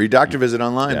nonsense. Free doctor visit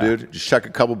online, dude. Just check a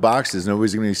couple boxes.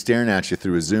 Nobody's going to be staring at you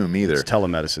through a Zoom either. It's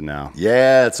telemedicine now.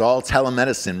 Yeah, it's all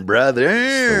telemedicine, brother.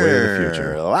 It's the way of the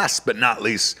future. Last but not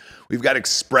least, we've got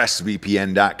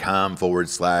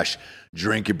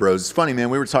expressvpn.com/Drinkin Bros. It's funny,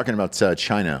 man. We were talking about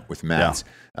China with Matt.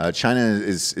 Yeah. China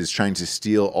is trying to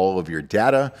steal all of your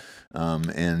data,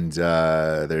 and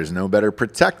there's no better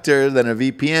protector than a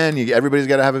VPN. Everybody's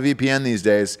got to have a VPN these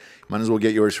days. Might as well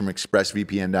get yours from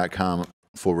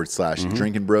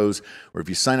expressvpn.com/Drinkin Bros. Or if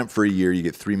you sign up for a year, you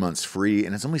get 3 months free,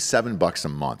 and it's only $7 a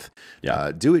month.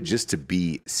 Yeah. Do it just to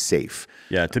be safe.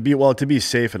 Yeah, to be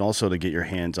safe, and also to get your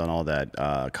hands on all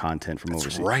that content from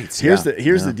overseas. Right. Here's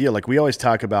the deal. Like we always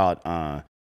talk about.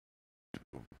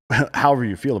 However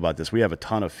you feel about this, we have a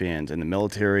ton of fans in the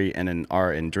military and in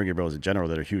Drinkin Bros in general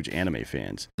that are huge anime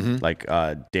fans. Like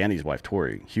Danny's wife,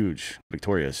 Tori, huge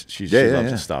Victoria's. She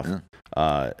loves this stuff.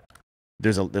 Yeah.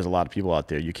 There's a lot of people out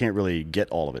there. You can't really get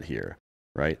all of it here,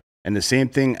 right? And the same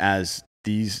thing as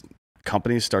these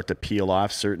companies start to peel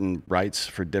off certain rights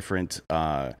for different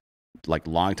like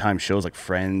longtime shows like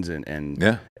Friends and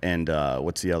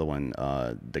what's the other one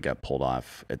that got pulled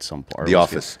off at some point? The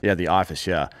Office. The Office.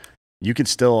 Yeah. You can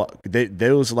still,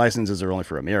 those licenses are only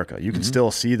for America. You can still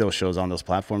see those shows on those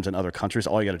platforms in other countries.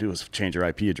 All you got to do is change your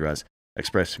IP address.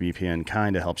 ExpressVPN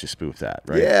kind of helps you spoof that,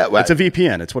 right? Yeah. Well, it's a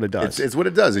VPN. It's what it does. It's what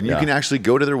it does. And you can actually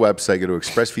go to their website, go to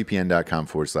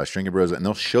expressvpn.com/Drinkin Bros, and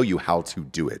they'll show you how to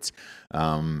do it.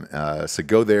 So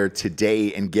go there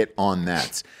today and get on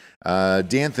that.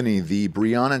 D'Anthony, the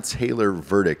Breonna Taylor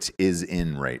verdict is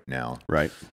in right now.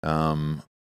 Right.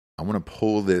 I want to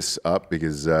pull this up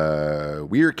because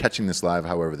we are catching this live.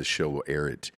 However, the show will air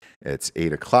it. It's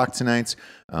 8 o'clock tonight.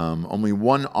 Only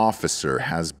one officer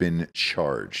has been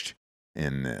charged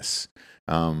in this.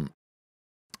 How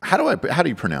do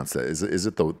you pronounce that? Is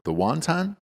it the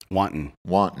wonton? Wanton.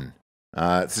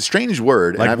 It's a strange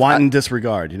word. Like wanton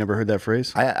disregard. You never heard that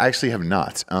phrase? I actually have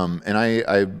not. And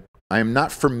I am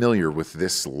not familiar with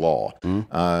this law.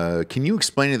 Can you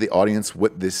explain to the audience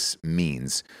what this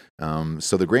means?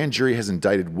 So the grand jury has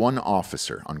indicted one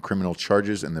officer on criminal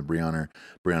charges in the Breonna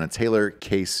Taylor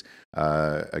case.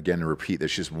 Again, to repeat,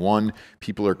 there's just one.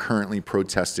 People are currently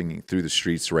protesting through the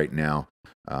streets right now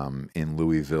in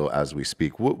Louisville as we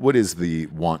speak. What is the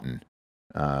wanton?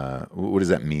 What does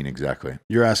that mean exactly?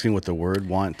 You're asking what the word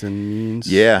wanton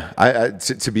means? Yeah.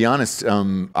 To be honest,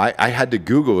 I had to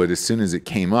Google it as soon as it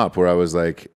came up, where I was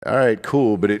like, all right,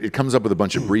 cool. But it comes up with a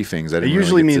bunch of briefings. It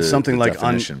usually means something like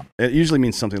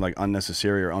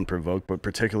unnecessary or unprovoked, but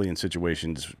particularly in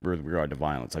situations with regard to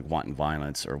violence, like wanton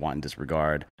violence or wanton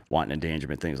disregard, wanton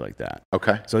endangerment, things like that.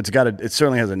 Okay. So it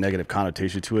certainly has a negative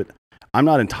connotation to it. I'm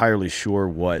not entirely sure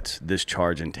what this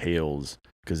charge entails,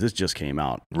 because this just came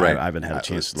out. Right. I haven't had a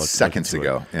chance to look seconds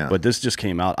ago. Yeah. But this just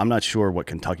came out. I'm not sure what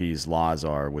Kentucky's laws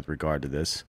are with regard to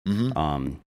this.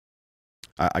 I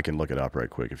can look it up right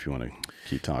quick if you want to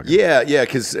keep talking. Yeah,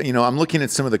 because I'm looking at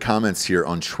some of the comments here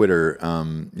on Twitter.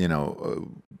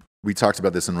 We talked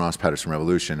about this in Ross Patterson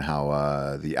Revolution,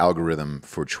 how the algorithm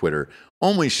for Twitter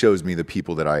only shows me the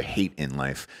people that I hate in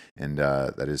life, and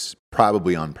that is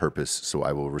probably on purpose. So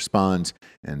I will respond,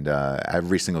 and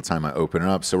every single time I open it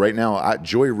up. So right now,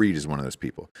 Joy Reid is one of those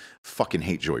people. Fucking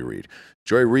hate Joy Reid.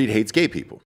 Joy Reid hates gay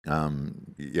people.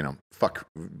 Fuck.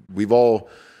 We've all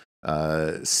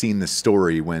seen the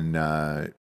story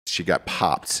when she got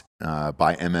popped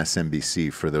by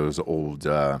MSNBC for those old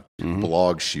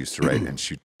blogs she used to write, and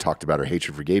she talked about her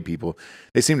hatred for gay people.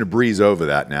 They seem to breeze over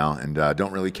that now and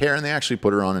don't really care, and they actually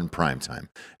put her on in prime time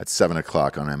at 7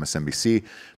 o'clock on MSNBC.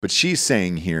 But she's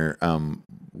saying here,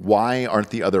 why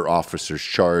aren't the other officers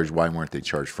charged? Why weren't they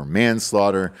charged for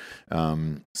manslaughter?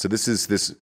 So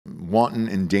this wanton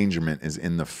endangerment is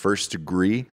in the first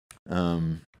degree.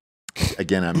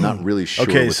 Again, I'm not really sure.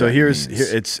 Okay, so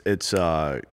it's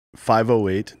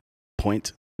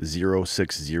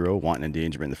 508.060 wanton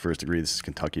endangerment in the first degree. This is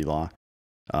Kentucky law.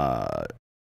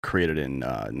 Created in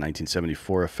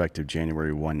 1974, effective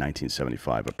January 1,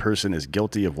 1975. A person is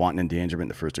guilty of wanton endangerment in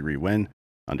the first degree when,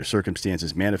 under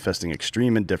circumstances manifesting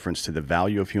extreme indifference to the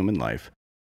value of human life,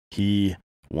 he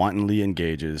wantonly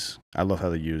engages. I love how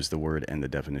they use the word and the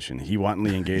definition. He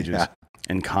wantonly engages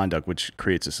in conduct which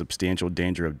creates a substantial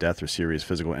danger of death or serious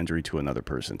physical injury to another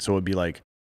person. So it would be like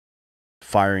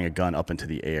firing a gun up into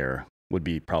the air would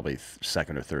be probably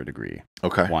second or third degree.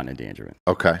 Okay. Wanton endangerment.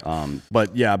 Okay.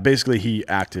 But yeah, basically he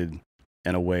acted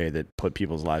in a way that put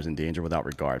people's lives in danger without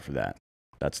regard for that.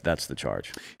 That's the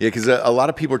charge. Yeah, because a lot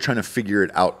of people are trying to figure it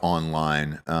out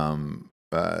online.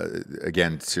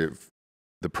 Again,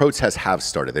 the protests have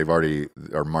started. They've already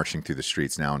are marching through the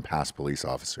streets now and past police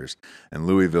officers. And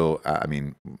Louisville, I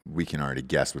mean, we can already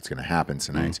guess what's going to happen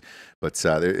tonight. But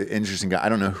interesting guy. I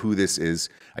don't know who this is.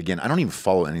 Again, I don't even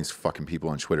follow any of these fucking people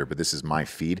on Twitter, but this is my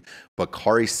feed. But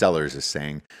Kari Sellers is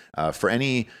saying, for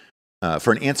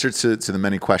an answer to the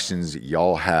many questions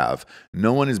y'all have,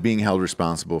 no one is being held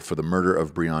responsible for the murder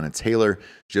of Breonna Taylor.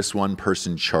 Just one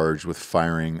person charged with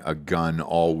firing a gun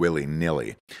all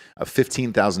willy-nilly. A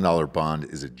 $15,000 bond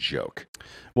is a joke.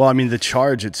 Well, I mean, the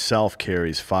charge itself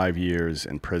carries 5 years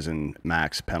in prison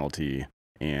max penalty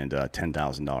and a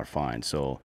 $10,000 fine.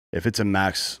 So if it's a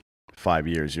max 5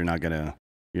 years, you're not gonna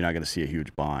see a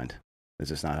huge bond. It's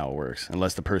just not how it works,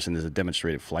 unless the person is a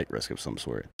demonstrated flight risk of some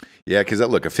sort. Yeah, because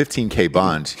look, a $15K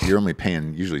bond, you're only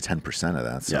paying usually 10% of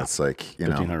that. So it's like,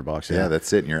 $1,500. Yeah,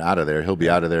 that's it, and you're out of there. He'll be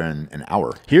out of there in an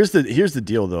hour. Here's the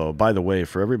deal, though. By the way,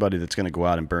 for everybody that's going to go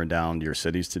out and burn down your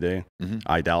cities today,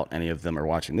 I doubt any of them are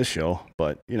watching this show.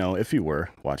 But if you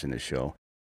were watching this show,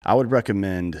 I would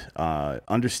recommend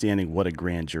understanding what a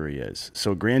grand jury is.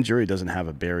 So a grand jury doesn't have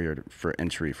a barrier for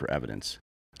entry for evidence.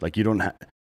 Like you don't have.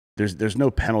 There's no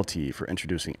penalty for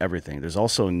introducing everything. There's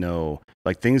also no,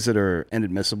 like, things that are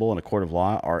inadmissible in a court of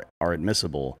law are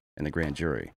admissible in the grand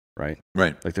jury, right?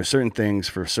 Right. Like there's certain things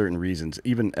for certain reasons,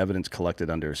 even evidence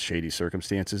collected under shady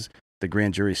circumstances, the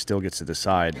grand jury still gets to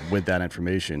decide with that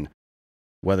information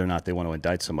whether or not they want to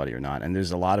indict somebody or not. And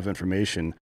there's a lot of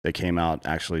information that came out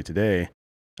actually today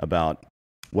about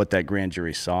what that grand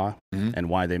jury saw and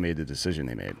why they made the decision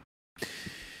they made.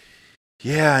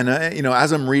 Yeah, and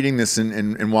as I'm reading this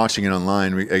and watching it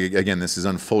online, again, this is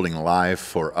unfolding live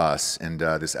for us, and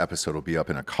this episode will be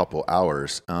up in a couple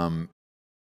hours.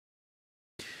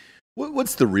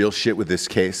 What's the real shit with this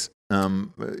case?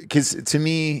 Because to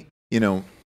me,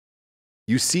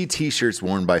 you see T-shirts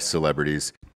worn by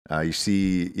celebrities, you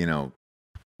see,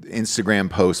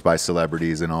 Instagram posts by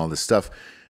celebrities and all this stuff.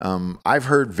 I've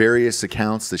heard various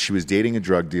accounts that she was dating a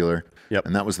drug dealer,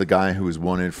 and that was the guy who was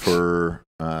wanted for.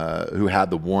 Who had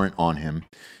the warrant on him.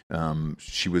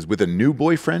 She was with a new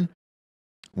boyfriend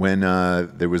when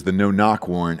there was the no-knock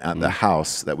warrant at the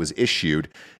house that was issued.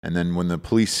 And then when the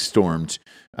police stormed,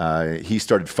 he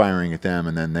started firing at them,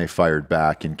 and then they fired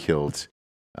back and killed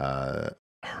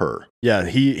her. Yeah,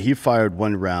 he fired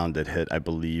one round that hit, I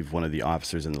believe, one of the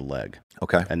officers in the leg.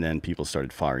 Okay. And then people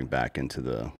started firing back into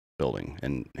the building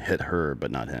and hit her, but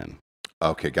not him.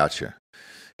 Okay, gotcha.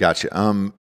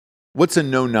 What's a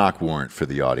no-knock warrant for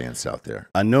the audience out there?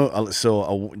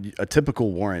 A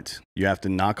typical warrant, you have to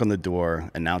knock on the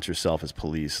door, announce yourself as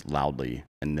police loudly,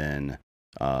 and then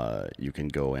you can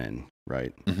go in,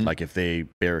 right? Like if they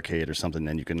barricade or something,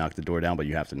 then you can knock the door down, but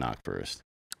you have to knock first.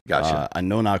 Gotcha. A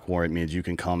no-knock warrant means you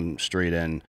can come straight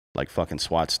in, like fucking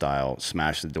SWAT style,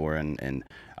 smash the door, and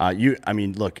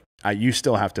you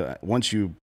still have to, once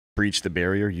you breach the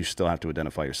barrier, you still have to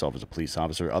identify yourself as a police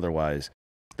officer. Otherwise,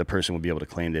 the person would be able to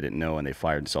claim they didn't know and they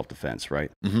fired in self-defense,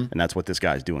 right? And that's what this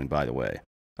guy's doing, by the way.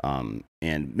 And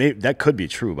maybe that could be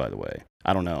true, by the way.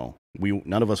 I don't know.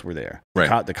 None of us were there.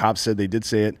 Right. The cops said they did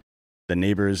say it. The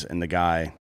neighbors and the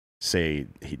guy say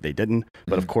they didn't,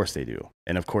 but of course they do.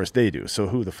 And of course they do. So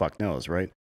who the fuck knows, right?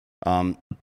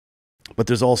 But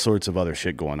there's all sorts of other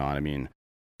shit going on. I mean,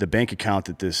 the bank account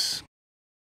that this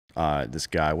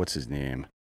guy, what's his name?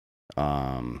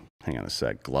 Hang on a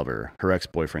sec. Glover, her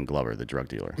ex-boyfriend Glover, the drug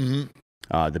dealer.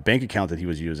 The bank account that he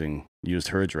was using used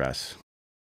her address,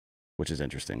 which is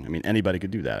interesting. I mean, anybody could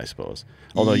do that, I suppose.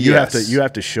 Although you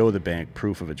have to show the bank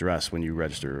proof of address when you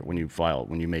register, when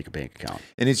you make a bank account.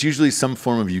 And it's usually some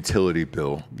form of utility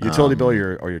bill. Bill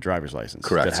or your driver's license.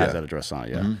 Correct. That has that address on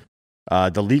it, yeah.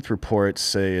 The leaked report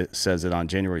says that on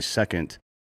January 2nd,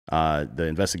 the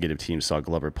investigative team saw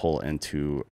Glover pull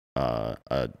into a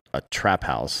trap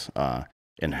house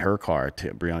in her car,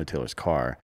 Breonna Taylor's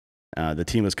car. The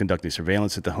team was conducting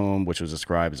surveillance at the home, which was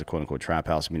described as a quote-unquote trap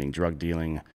house, meaning drug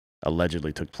dealing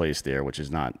allegedly took place there, which is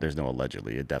not. There's no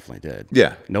allegedly. It definitely did.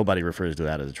 Yeah. Nobody refers to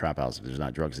that as a trap house if there's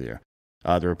not drugs there.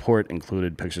 The report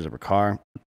included pictures of her car.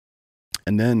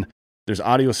 And then there's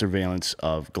audio surveillance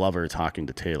of Glover talking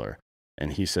to Taylor.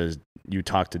 And he says, "You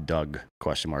talked to Doug, ?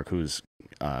 Who's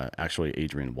actually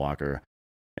Adrian Walker."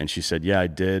 And she said, yeah, I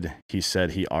did. He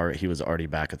said he was already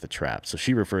back at the trap. So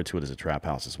she referred to it as a trap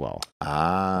house as well.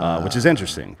 Which is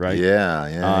interesting, right?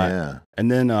 Yeah.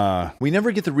 And then we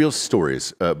never get the real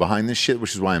stories behind this shit,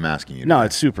 which is why I'm asking you. No,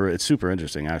 it's super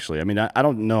interesting, actually. I mean, I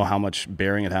don't know how much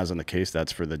bearing it has on the case.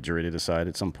 That's for the jury to decide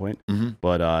at some point.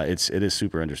 But it is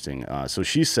super interesting. So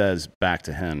she says back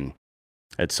to him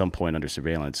at some point under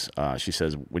surveillance, she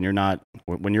says, when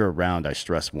you're around, I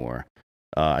stress more.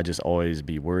 I just always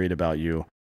be worried about you.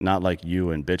 Not like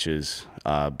you and bitches,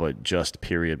 but just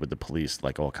period with the police,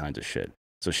 like all kinds of shit.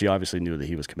 So she obviously knew that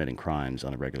he was committing crimes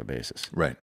on a regular basis.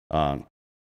 Right.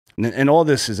 And all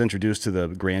this is introduced to the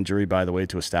grand jury, by the way,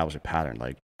 to establish a pattern.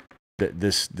 Like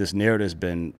this narrative has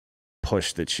been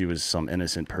pushed that she was some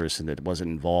innocent person that wasn't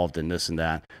involved in this and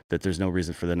that there's no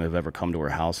reason for them to have ever come to her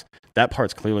house. That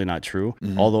part's clearly not true,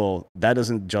 although that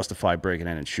doesn't justify breaking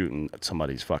in and shooting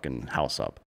somebody's fucking house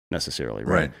up. Necessarily,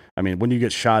 right? I mean, when you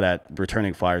get shot at,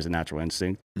 returning fire is a natural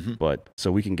instinct. But so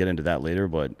we can get into that later.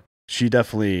 But she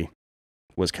definitely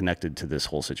was connected to this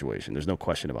whole situation. There's no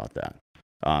question about that.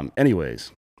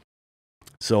 Anyways,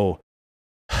 so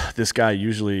this guy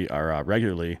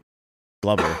regularly,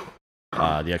 Glover,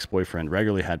 the ex-boyfriend,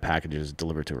 regularly had packages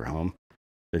delivered to her home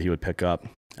that he would pick up.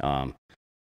 The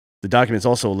documents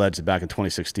also allege that back in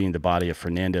 2016, the body of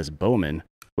Fernandez Bowman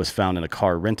was found in a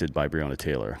car rented by Breonna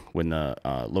Taylor. When the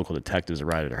local detectives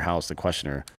arrived at her house to question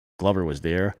her, Glover was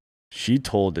there. She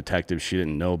told detectives she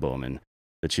didn't know Bowman,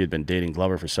 that she had been dating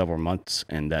Glover for several months,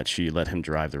 and that she let him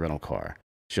drive the rental car.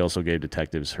 She also gave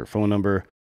detectives her phone number,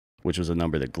 which was a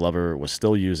number that Glover was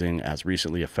still using as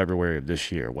recently as February of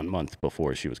this year, 1 month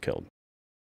before she was killed.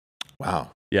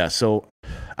 Wow. Yeah, so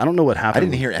I don't know what happened. I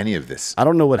didn't hear any of this. I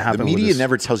don't know what happened. The media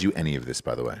never tells you any of this,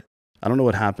 by the way. I don't know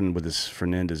what happened with this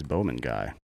Fernandez Bowman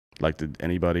guy. Like, did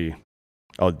anybody?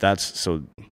 Oh, so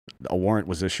a warrant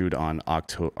was issued on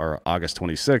August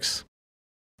 26th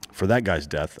for that guy's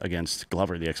death against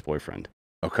Glover, the ex-boyfriend.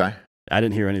 Okay. I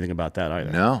didn't hear anything about that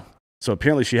either. No. So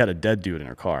apparently she had a dead dude in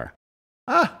her car.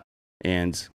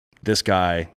 And this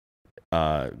guy,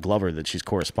 Glover, that she's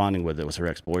corresponding with, that was her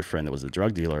ex-boyfriend, that was the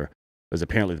drug dealer, was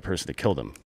apparently the person that killed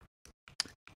him.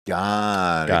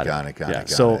 Got it.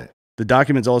 So the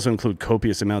documents also include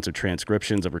copious amounts of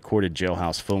transcriptions of recorded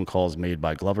jailhouse phone calls made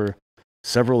by Glover,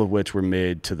 several of which were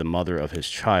made to the mother of his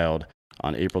child.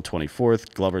 On April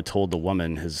 24th, Glover told the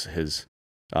woman, his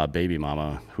baby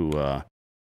mama, who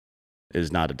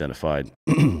is not identified,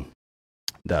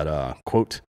 that,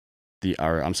 quote,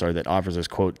 that officers,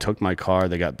 quote, took my car,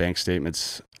 they got bank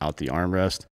statements out the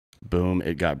armrest, boom,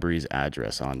 it got Bree's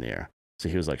address on there. So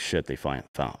he was like, shit, they found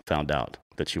out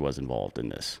that she was involved in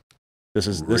this. This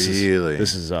is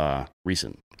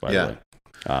recent, by the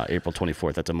way. April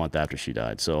 24th. That's a month after she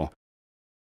died. So,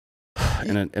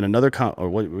 in another or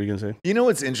what were you gonna say? You know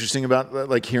what's interesting about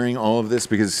like hearing all of this,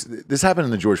 because this happened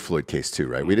in the George Floyd case too,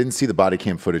 right? We didn't see the body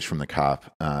cam footage from the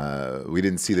cop. We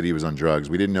didn't see that he was on drugs.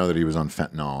 We didn't know that he was on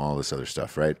fentanyl. All this other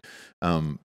stuff, right?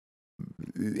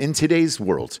 In today's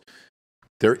world,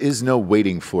 there is no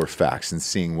waiting for facts and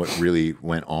seeing what really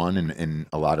went on in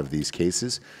a lot of these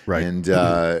cases. Right. And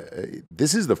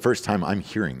this is the first time I'm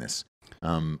hearing this.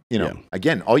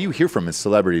 Again, all you hear from is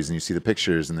celebrities, and you see the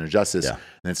pictures and their justice. Yeah.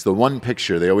 And it's the one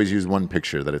picture. They always use one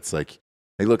picture that it's like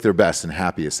they look their best and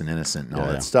happiest and innocent and all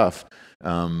that stuff.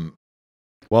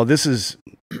 Well, this has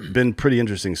been pretty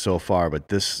interesting so far, but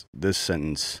this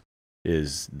sentence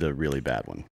is the really bad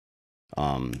one,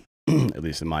 at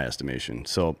least in my estimation.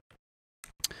 So,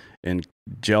 in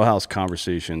jailhouse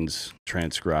conversations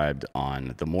transcribed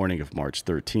on the morning of March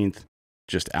 13th,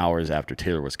 just hours after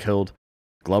Taylor was killed,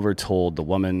 Glover told the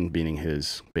woman, meaning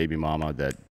his baby mama,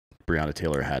 that Breonna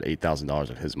Taylor had $8,000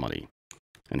 of his money.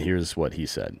 And here's what he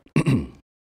said.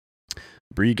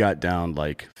 Bree got down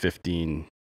like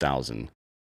 $15,000,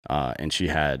 and she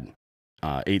had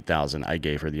 $8,000 I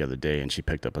gave her the other day, and she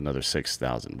picked up another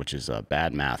 $6,000, which is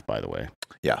bad math, by the way.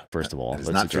 Yeah. First of all, it's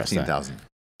not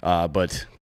 $15,000. But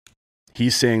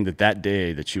he's saying that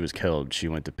day that she was killed, she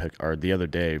went to or the other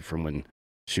day from when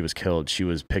she was killed, she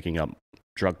was picking up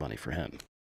drug money for him.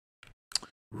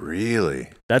 Really?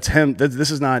 That's him. This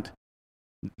is not,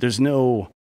 there's no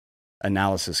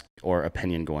analysis or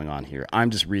opinion going on here. I'm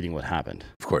just reading what happened.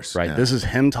 Of course. Right? Yeah. This is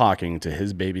him talking to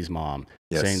his baby's mom,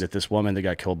 saying that this woman that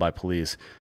got killed by police,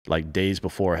 like days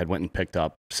before, had went and picked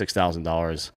up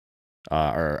 $6,000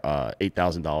 or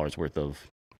 $8,000 worth of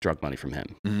drug money from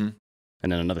him. Mm-hmm.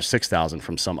 And then another $6,000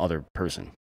 from some other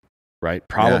person, right?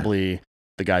 Probably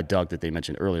the guy Doug that they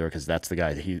mentioned earlier, because that's the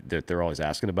guy that they're always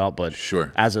asking about. But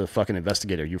as a fucking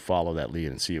investigator, you follow that lead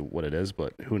and see what it is,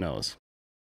 but who knows?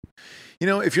 You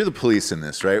know, if you're the police in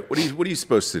this, right, what are you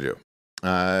supposed to do?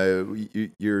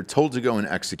 You're told to go and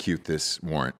execute this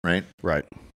warrant, right? Right.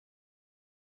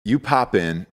 You pop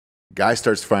in, guy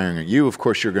starts firing at you. Of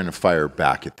course, you're going to fire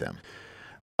back at them.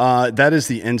 That is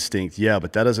the instinct, yeah,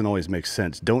 but that doesn't always make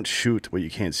sense. Don't shoot what you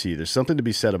can't see. There's something to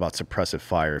be said about suppressive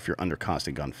fire if you're under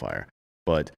constant gunfire.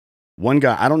 But one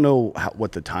guy, I don't know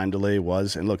what the time delay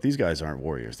was. And look, these guys aren't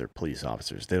warriors. They're police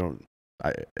officers. They don't,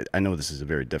 I know this is a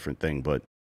very different thing, but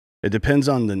it depends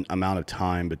on the amount of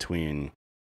time between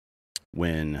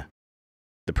when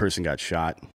the person got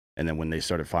shot and then when they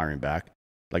started firing back.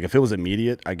 Like if it was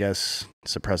immediate, I guess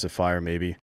suppressive fire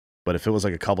maybe. But if it was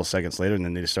like a couple seconds later and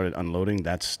then they just started unloading,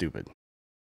 that's stupid,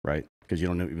 right? Because you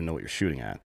don't even know what you're shooting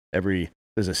at.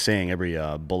 There's a saying, every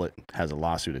bullet has a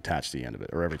lawsuit attached to the end of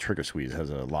it, or every trigger squeeze has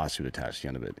a lawsuit attached to the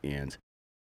end of it. And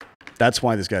that's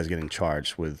why this guy's getting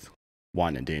charged with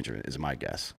wanton endangerment, is my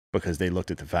guess. Because they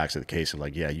looked at the facts of the case and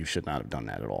like, yeah, you should not have done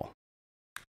that at all.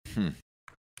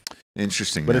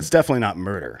 Interesting. But man. It's definitely not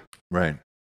murder. Right.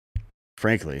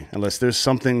 Frankly, unless there's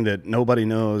something that nobody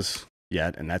knows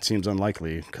yet, and that seems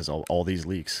unlikely because all these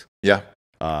leaks. Yeah.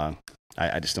 I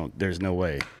just don't, there's no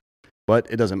way. But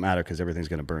it doesn't matter because everything's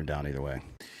going to burn down either way.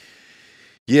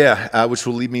 Yeah, which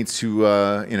will lead me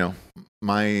to,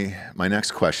 my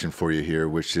next question for you here,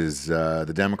 which is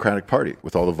the Democratic Party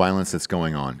with all the violence that's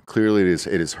going on. Clearly, it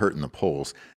is hurting the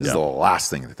polls. This is the last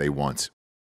thing that they want,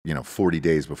 40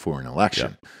 days before an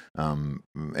election. And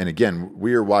again,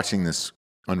 we are watching this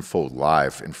unfold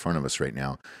live in front of us right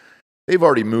now. They've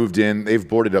already moved in. They've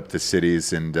boarded up the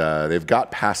cities, and they've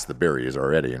got past the barriers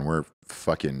already, and we're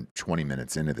fucking 20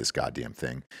 minutes into this goddamn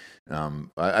thing.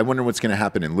 I wonder what's going to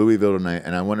happen in Louisville tonight,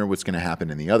 and I wonder what's going to happen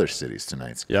in the other cities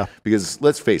tonight. Yeah. Because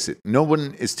let's face it, no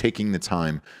one is taking the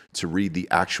time to read the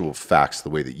actual facts the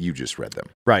way that you just read them.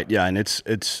 Right, yeah, and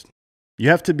it's you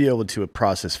have to be able to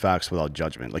process facts without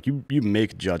judgment. Like you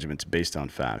make judgments based on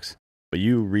facts, but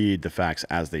you read the facts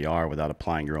as they are without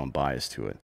applying your own bias to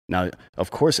it. Now,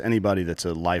 of course, anybody that's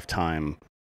a lifetime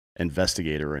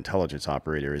investigator or intelligence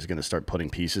operator is going to start putting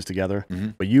pieces together. Mm-hmm.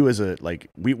 But you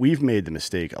we've made the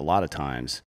mistake a lot of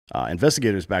times.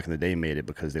 Investigators back in the day made it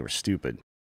because they were stupid.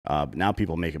 Now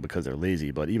people make it because they're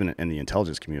lazy. But even in the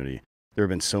intelligence community, there have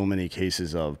been so many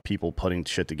cases of people putting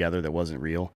shit together that wasn't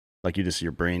real. Like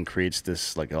your brain creates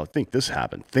this, like, oh, think this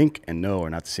happened. Think and know are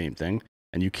not the same thing.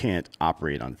 And you can't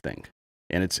operate on think.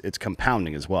 And it's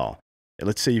compounding as well.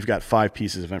 Let's say you've got 5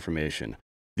 pieces of information.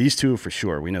 These 2 for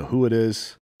sure. We know who it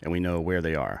is and we know where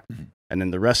they are. Mm-hmm. And then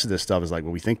the rest of this stuff is like,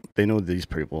 well, we think they know these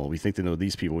people. We think they know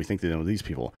these people. We think they know these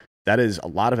people. That is a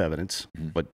lot of evidence,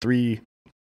 but 3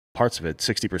 parts of it,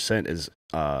 60%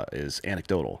 is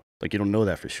anecdotal. Like you don't know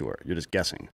that for sure. You're just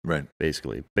guessing, right?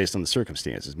 Basically, based on the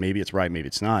circumstances. Maybe it's right, maybe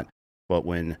it's not. But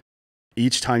when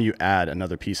each time you add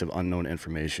another piece of unknown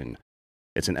information,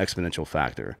 it's an exponential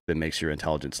factor that makes your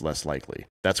intelligence less likely.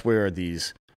 That's where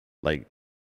these like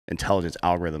intelligence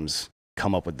algorithms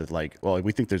come up with the like, well,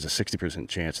 we think there's a 60%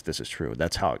 chance that this is true.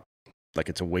 That's how, like,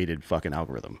 it's a weighted fucking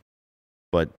algorithm.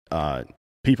 But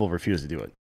people refuse to do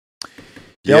it.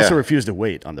 They also refuse to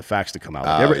wait on the facts to come out.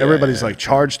 Like everybody's like,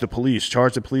 charge the police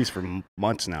for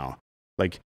months now.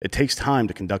 Like, it takes time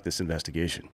to conduct this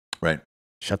investigation. Right.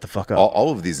 Shut the fuck up.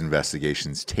 All of these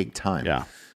investigations take time. Yeah.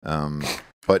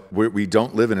 But we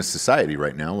don't live in a society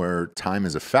right now where time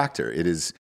is a factor. It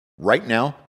is right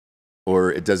now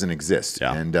or it doesn't exist.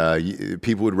 Yeah. And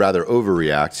people would rather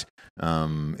overreact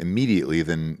immediately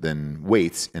than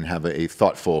wait and have a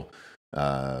thoughtful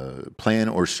plan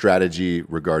or strategy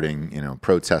regarding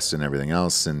protests and everything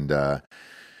else. And the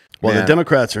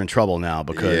Democrats are in trouble now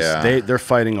because they're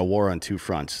fighting a war on 2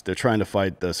 fronts. They're trying to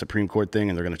fight the Supreme Court thing,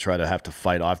 and they're going to have to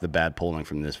fight off the bad polling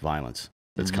from this violence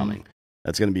that's coming.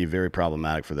 That's going to be very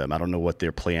problematic for them. I don't know what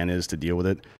their plan is to deal with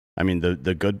it. I mean,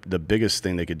 the biggest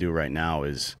thing they could do right now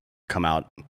is come out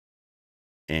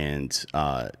and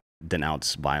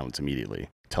denounce violence immediately.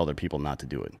 Tell their people not to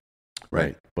do it.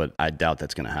 Right. But I doubt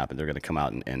that's going to happen. They're going to come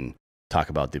out and talk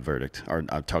about the verdict or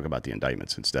talk about the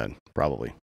indictments instead,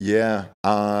 probably. Yeah.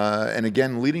 And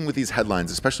again, leading with these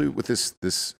headlines, especially with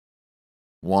this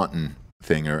wanton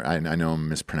thing, or I know I'm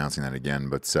mispronouncing that again,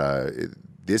 but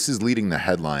this is leading the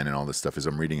headline and all this stuff as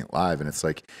I'm reading it live. And it's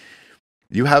like,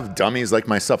 you have dummies like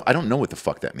myself. I don't know what the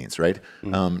fuck that means, right?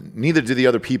 Neither do the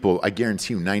other people. I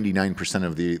guarantee you 99%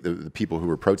 of the people who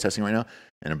are protesting right now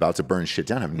and about to burn shit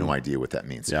down have no idea what that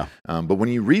means. Yeah. But when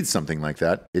you read something like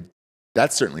that,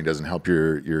 that certainly doesn't help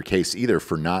your case either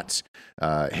for not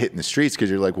hitting the streets, because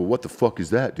you're like, well, what the fuck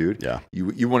is that, dude? Yeah.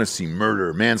 You want to see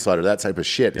murder, manslaughter, that type of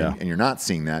shit, and you're not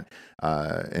seeing that.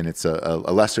 And it's a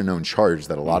lesser known charge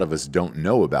that a lot of us don't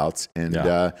know about. And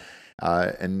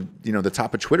the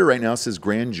top of Twitter right now says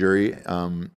grand jury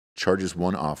charges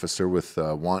one officer with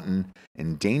wanton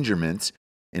endangerment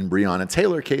in Breonna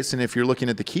Taylor case. And if you're looking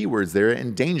at the keywords there,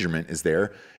 endangerment is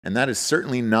there. And that is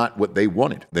certainly not what they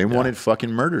wanted. They wanted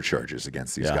fucking murder charges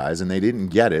against these guys, and they didn't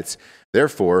get it.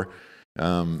 Therefore,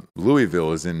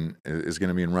 Louisville is going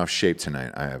to be in rough shape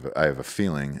tonight. I have a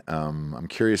feeling. I'm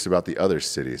curious about the other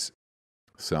cities.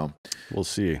 So we'll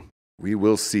see. We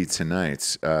will see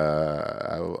tonight.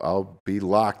 I'll be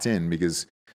locked in because,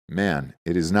 man,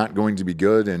 it is not going to be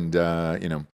good. And,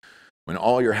 when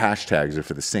all your hashtags are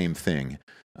for the same thing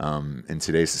in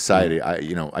today's society,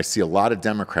 I see a lot of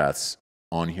Democrats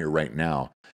on here right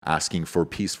now asking for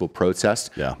peaceful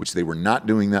protest, which they were not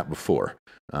doing that before.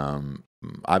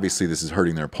 Obviously, this is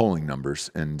hurting their polling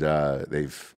numbers, and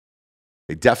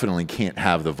they definitely can't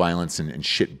have the violence and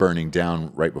shit burning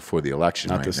down right before the election.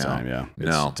 Not right this now. time, yeah.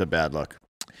 It's a bad look.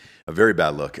 A very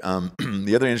bad look.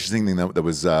 The other interesting thing that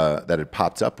was that had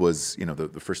popped up was,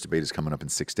 the first debate is coming up in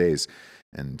 6 days,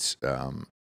 and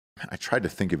I tried to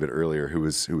think of it earlier. Who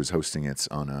was hosting it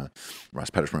on Ross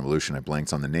Patterson Revolution? I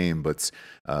blanked on the name, but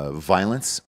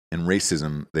violence and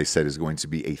racism, they said, is going to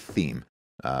be a theme.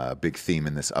 Big theme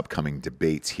in this upcoming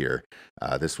debate here.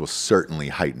 This will certainly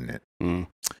heighten it.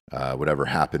 Whatever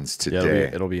happens today.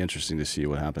 Yeah, it'll be interesting to see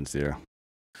what happens there.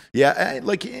 Yeah,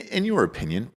 like in your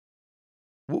opinion,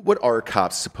 what are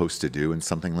cops supposed to do in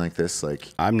something like this? Like,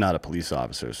 I'm not a police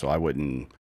officer, so I wouldn't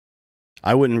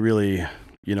really,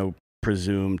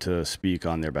 presume to speak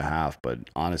on their behalf.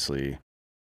 But honestly,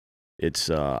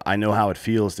 it's I know how it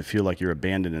feels to feel like you're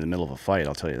abandoned in the middle of a fight.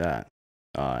 I'll tell you that.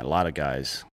 A lot of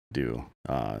guys do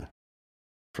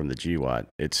from the GWAT.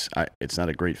 It's not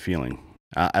a great feeling.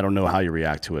 I don't know how you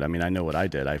react to it. I mean, I know what I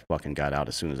did. I fucking got out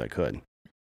as soon as I could.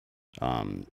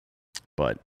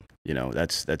 But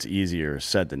that's easier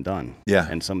said than done.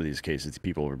 Yeah. In some of these cases,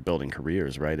 people are building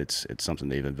careers, right? It's something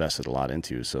they've invested a lot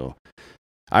into. So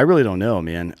I really don't know,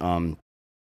 man.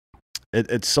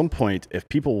 At some point, if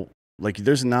people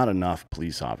there's not enough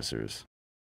police officers,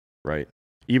 right?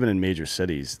 Even in major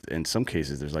cities, in some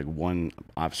cases, there's like one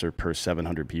officer per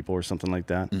 700 people or something like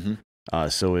that. Mm-hmm.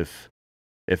 So if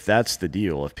that's the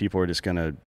deal, if people are just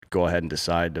gonna go ahead and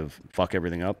decide to fuck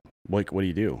everything up, what do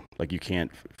you do? Like, you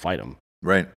can't fight them,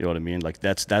 right? You know what I mean? Like,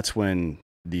 that's when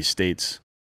these states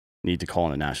need to call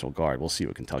in the National Guard. We'll see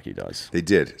what Kentucky does. They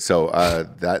did. So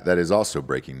that is also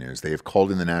breaking news. They have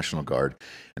called in the National Guard,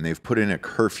 and they've put in a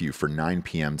curfew for 9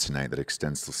 p.m. tonight that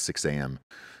extends till 6 a.m.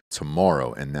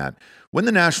 tomorrow. And that when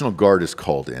the National Guard is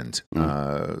called in,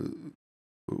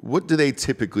 what do they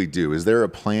typically do? Is there a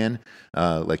plan,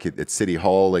 like at City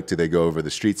Hall? Like, do they go over the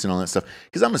streets and all that stuff?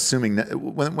 Because I'm assuming that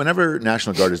whenever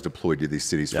National Guard is deployed to these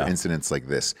cities for incidents like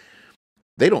this,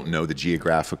 they don't know the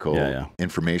geographical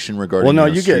information regarding. Well, no,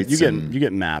 you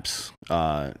get maps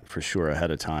for sure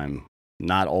ahead of time.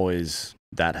 Not always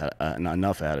that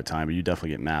enough ahead of time, but you definitely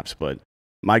get maps. But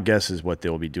my guess is what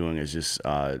they'll be doing is just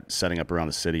setting up around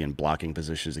the city and blocking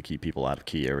positions to keep people out of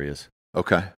key areas.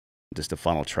 Okay. Just to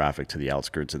funnel traffic to the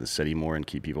outskirts of the city more and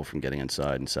keep people from getting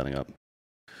inside and setting up.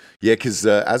 Yeah, because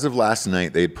as of last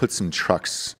night, they had put some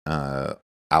trucks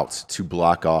out to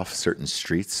block off certain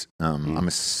streets. I'm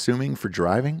assuming for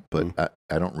driving, but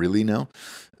I don't really know.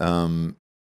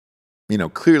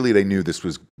 Clearly they knew this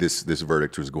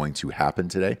verdict was going to happen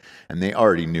today, and they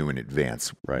already knew in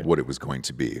advance what it was going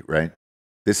to be, right?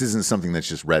 This isn't something that's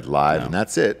just read live and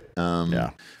that's it.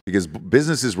 Because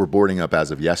businesses were boarding up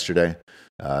as of yesterday.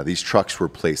 These trucks were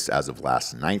placed as of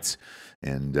last night.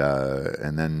 And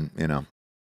then,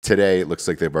 today it looks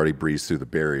like they've already breezed through the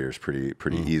barriers pretty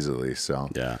easily. So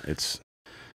yeah,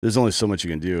 there's only so much you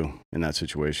can do in that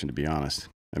situation, to be honest.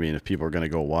 I mean, if people are going to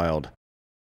go wild,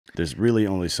 there's really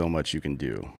only so much you can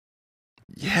do.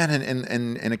 Yeah,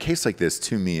 and in a case like this,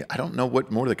 to me, I don't know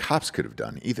what more the cops could have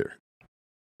done either.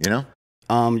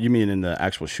 You mean in the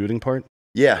actual shooting part?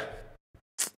 Yeah.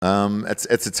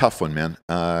 It's a tough one, man.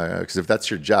 Because if that's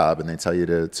your job and they tell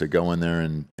you to go in there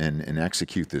and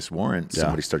execute this warrant,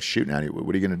 somebody starts shooting at you,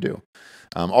 what are you going to do?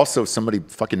 Also, if somebody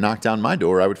fucking knocked down my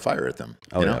door, I would fire at them.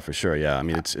 Oh, yeah, for sure. Yeah. I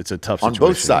mean, it's a tough situation. On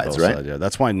both sides, right? Yeah.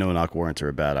 That's why no-knock warrants are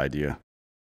a bad idea.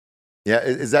 Yeah,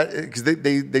 is that because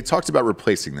they talked about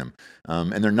replacing them,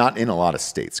 and they're not in a lot of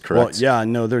states, correct? Well, yeah,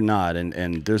 no, they're not,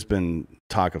 and there's been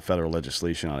talk of federal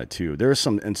legislation on it too. There are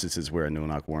some instances where a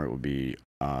no-knock warrant would be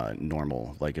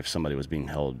normal, like if somebody was being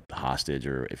held hostage,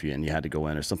 or if you had to go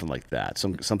in, or something like that,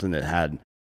 something that had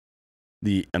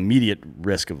the immediate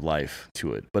risk of life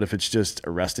to it. But if it's just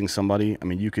arresting somebody, I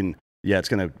mean, it's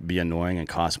going to be annoying and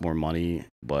cost more money,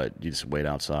 but you just wait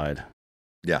outside.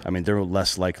 Yeah. I mean, they're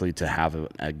less likely to have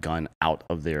a gun out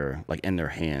of in their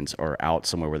hands or out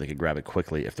somewhere where they could grab it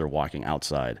quickly if they're walking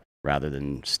outside rather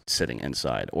than sitting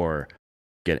inside or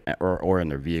or in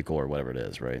their vehicle or whatever it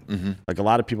is, right? Mm-hmm. Like a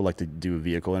lot of people like to do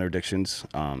vehicle interdictions.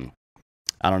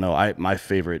 I don't know. My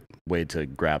favorite way to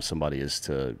grab somebody is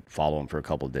to follow them for a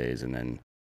couple of days and then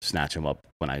snatch them up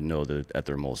when I know they're at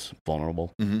their most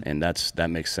vulnerable. Mm-hmm. And that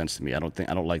makes sense to me. I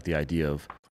don't like the idea of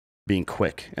being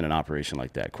quick in an operation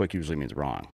like that. Quick usually means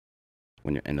wrong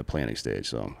when you're in the planning stage.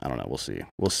 So I don't know. We'll see.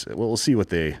 We'll see what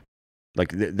they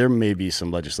like. There may be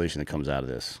some legislation that comes out of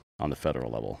this on the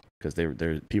federal level because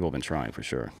people have been trying for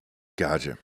sure.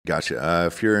 Gotcha.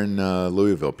 If you're in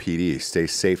Louisville, PD, stay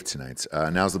safe tonight.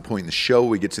 Now's the point in the show.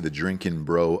 We get to the Drinkin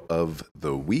Bro of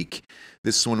the week.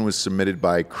 This one was submitted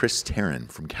by Chris Tarrin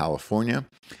from California.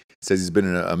 It says he's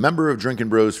been a member of Drinkin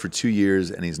Bros for 2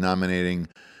 years, and he's nominating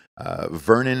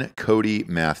Vernon Cody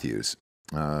Matthews.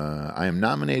 I am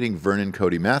nominating Vernon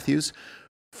Cody Matthews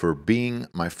for being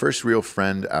my first real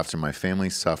friend after my family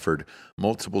suffered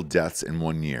multiple deaths in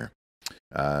 1 year.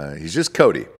 He's just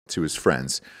Cody to his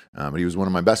friends, but he was one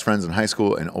of my best friends in high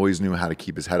school and always knew how to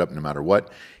keep his head up no matter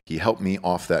what. He helped me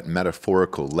off that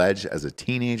metaphorical ledge as a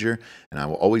teenager, and I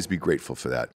will always be grateful for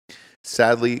that.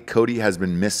 Sadly, Cody has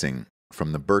been missing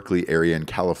from the Berkeley area in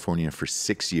California for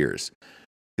 6 years.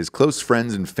 His close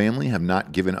friends and family have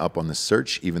not given up on the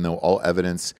search, even though all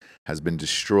evidence has been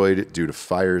destroyed due to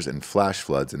fires and flash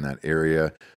floods in that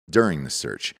area during the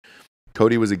search.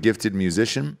 Cody was a gifted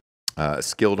musician, a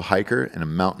skilled hiker, and a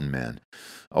mountain man.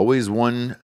 Always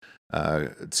one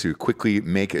to quickly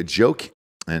make a joke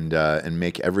and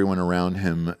make everyone around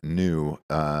him know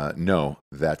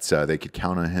that they could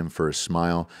count on him for a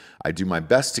smile. I do my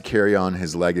best to carry on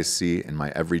his legacy in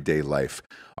my everyday life.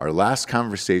 Our last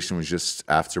conversation was just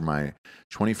after my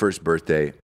 21st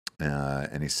birthday,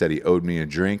 and he said he owed me a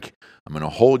drink. I'm going to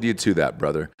hold you to that,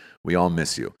 brother. We all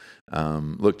miss you.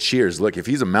 Look, cheers. Look, if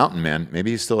he's a mountain man,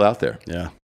 maybe he's still out there. Yeah.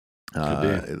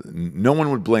 No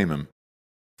one would blame him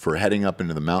for heading up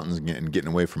into the mountains and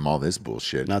getting away from all this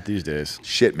bullshit. Not these days.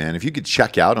 Shit, man. If you could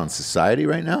check out on society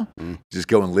right now, just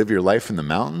go and live your life in the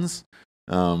mountains.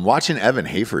 Watching Evan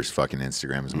Hafer's fucking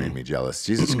Instagram has made me jealous.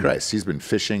 Jesus Christ. He's been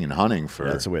fishing and hunting for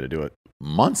that's the way to do it.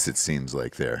 months, it seems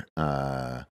like there.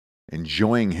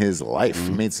 Enjoying his life.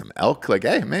 Made some elk. Like,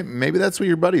 hey, maybe that's what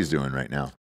your buddy's doing right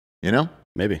now. You know?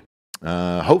 Maybe.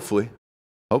 Hopefully.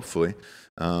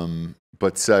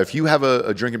 But if you have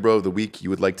a Drinkin Bro of the week you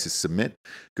would like to submit,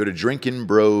 go to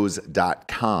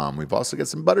drinkinbros.com. We've also got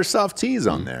some Buttersoft teas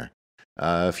on there.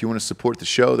 If you want to support the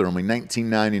show, they're only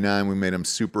 $19.99. We made them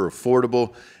super affordable,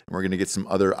 and we're going to get some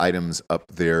other items up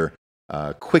there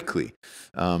quickly.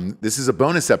 This is a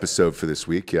bonus episode for this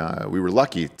week. We were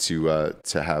lucky to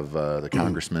have the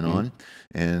congressman on.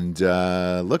 And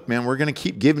look, man, we're going to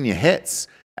keep giving you hits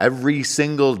every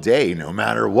single day, no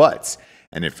matter what.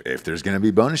 And if there's going to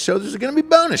be bonus shows, there's going to be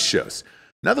bonus shows.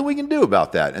 Nothing we can do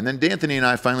about that. And then D'Anthony and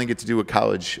I finally get to do a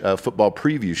college football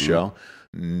preview show,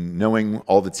 knowing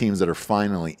all the teams that are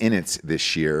finally in it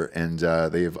this year. And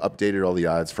they have updated all the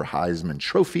odds for Heisman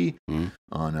Trophy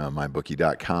on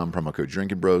mybookie.com. Promo code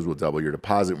Drinkin Bros will double your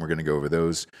deposit. And we're going to go over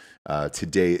those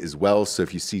today as well. So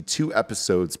if you see 2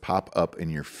 episodes pop up in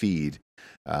your feed,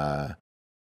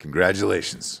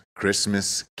 congratulations.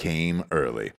 Christmas came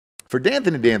early. For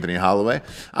D'Anthony Holloway,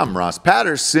 I'm Ross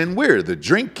Patterson. We're the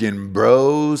Drinkin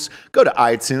Bros. Go to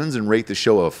iTunes and rate the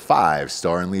show a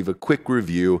 5-star and leave a quick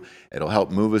review. It'll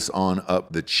help move us on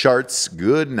up the charts.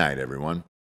 Good night, everyone.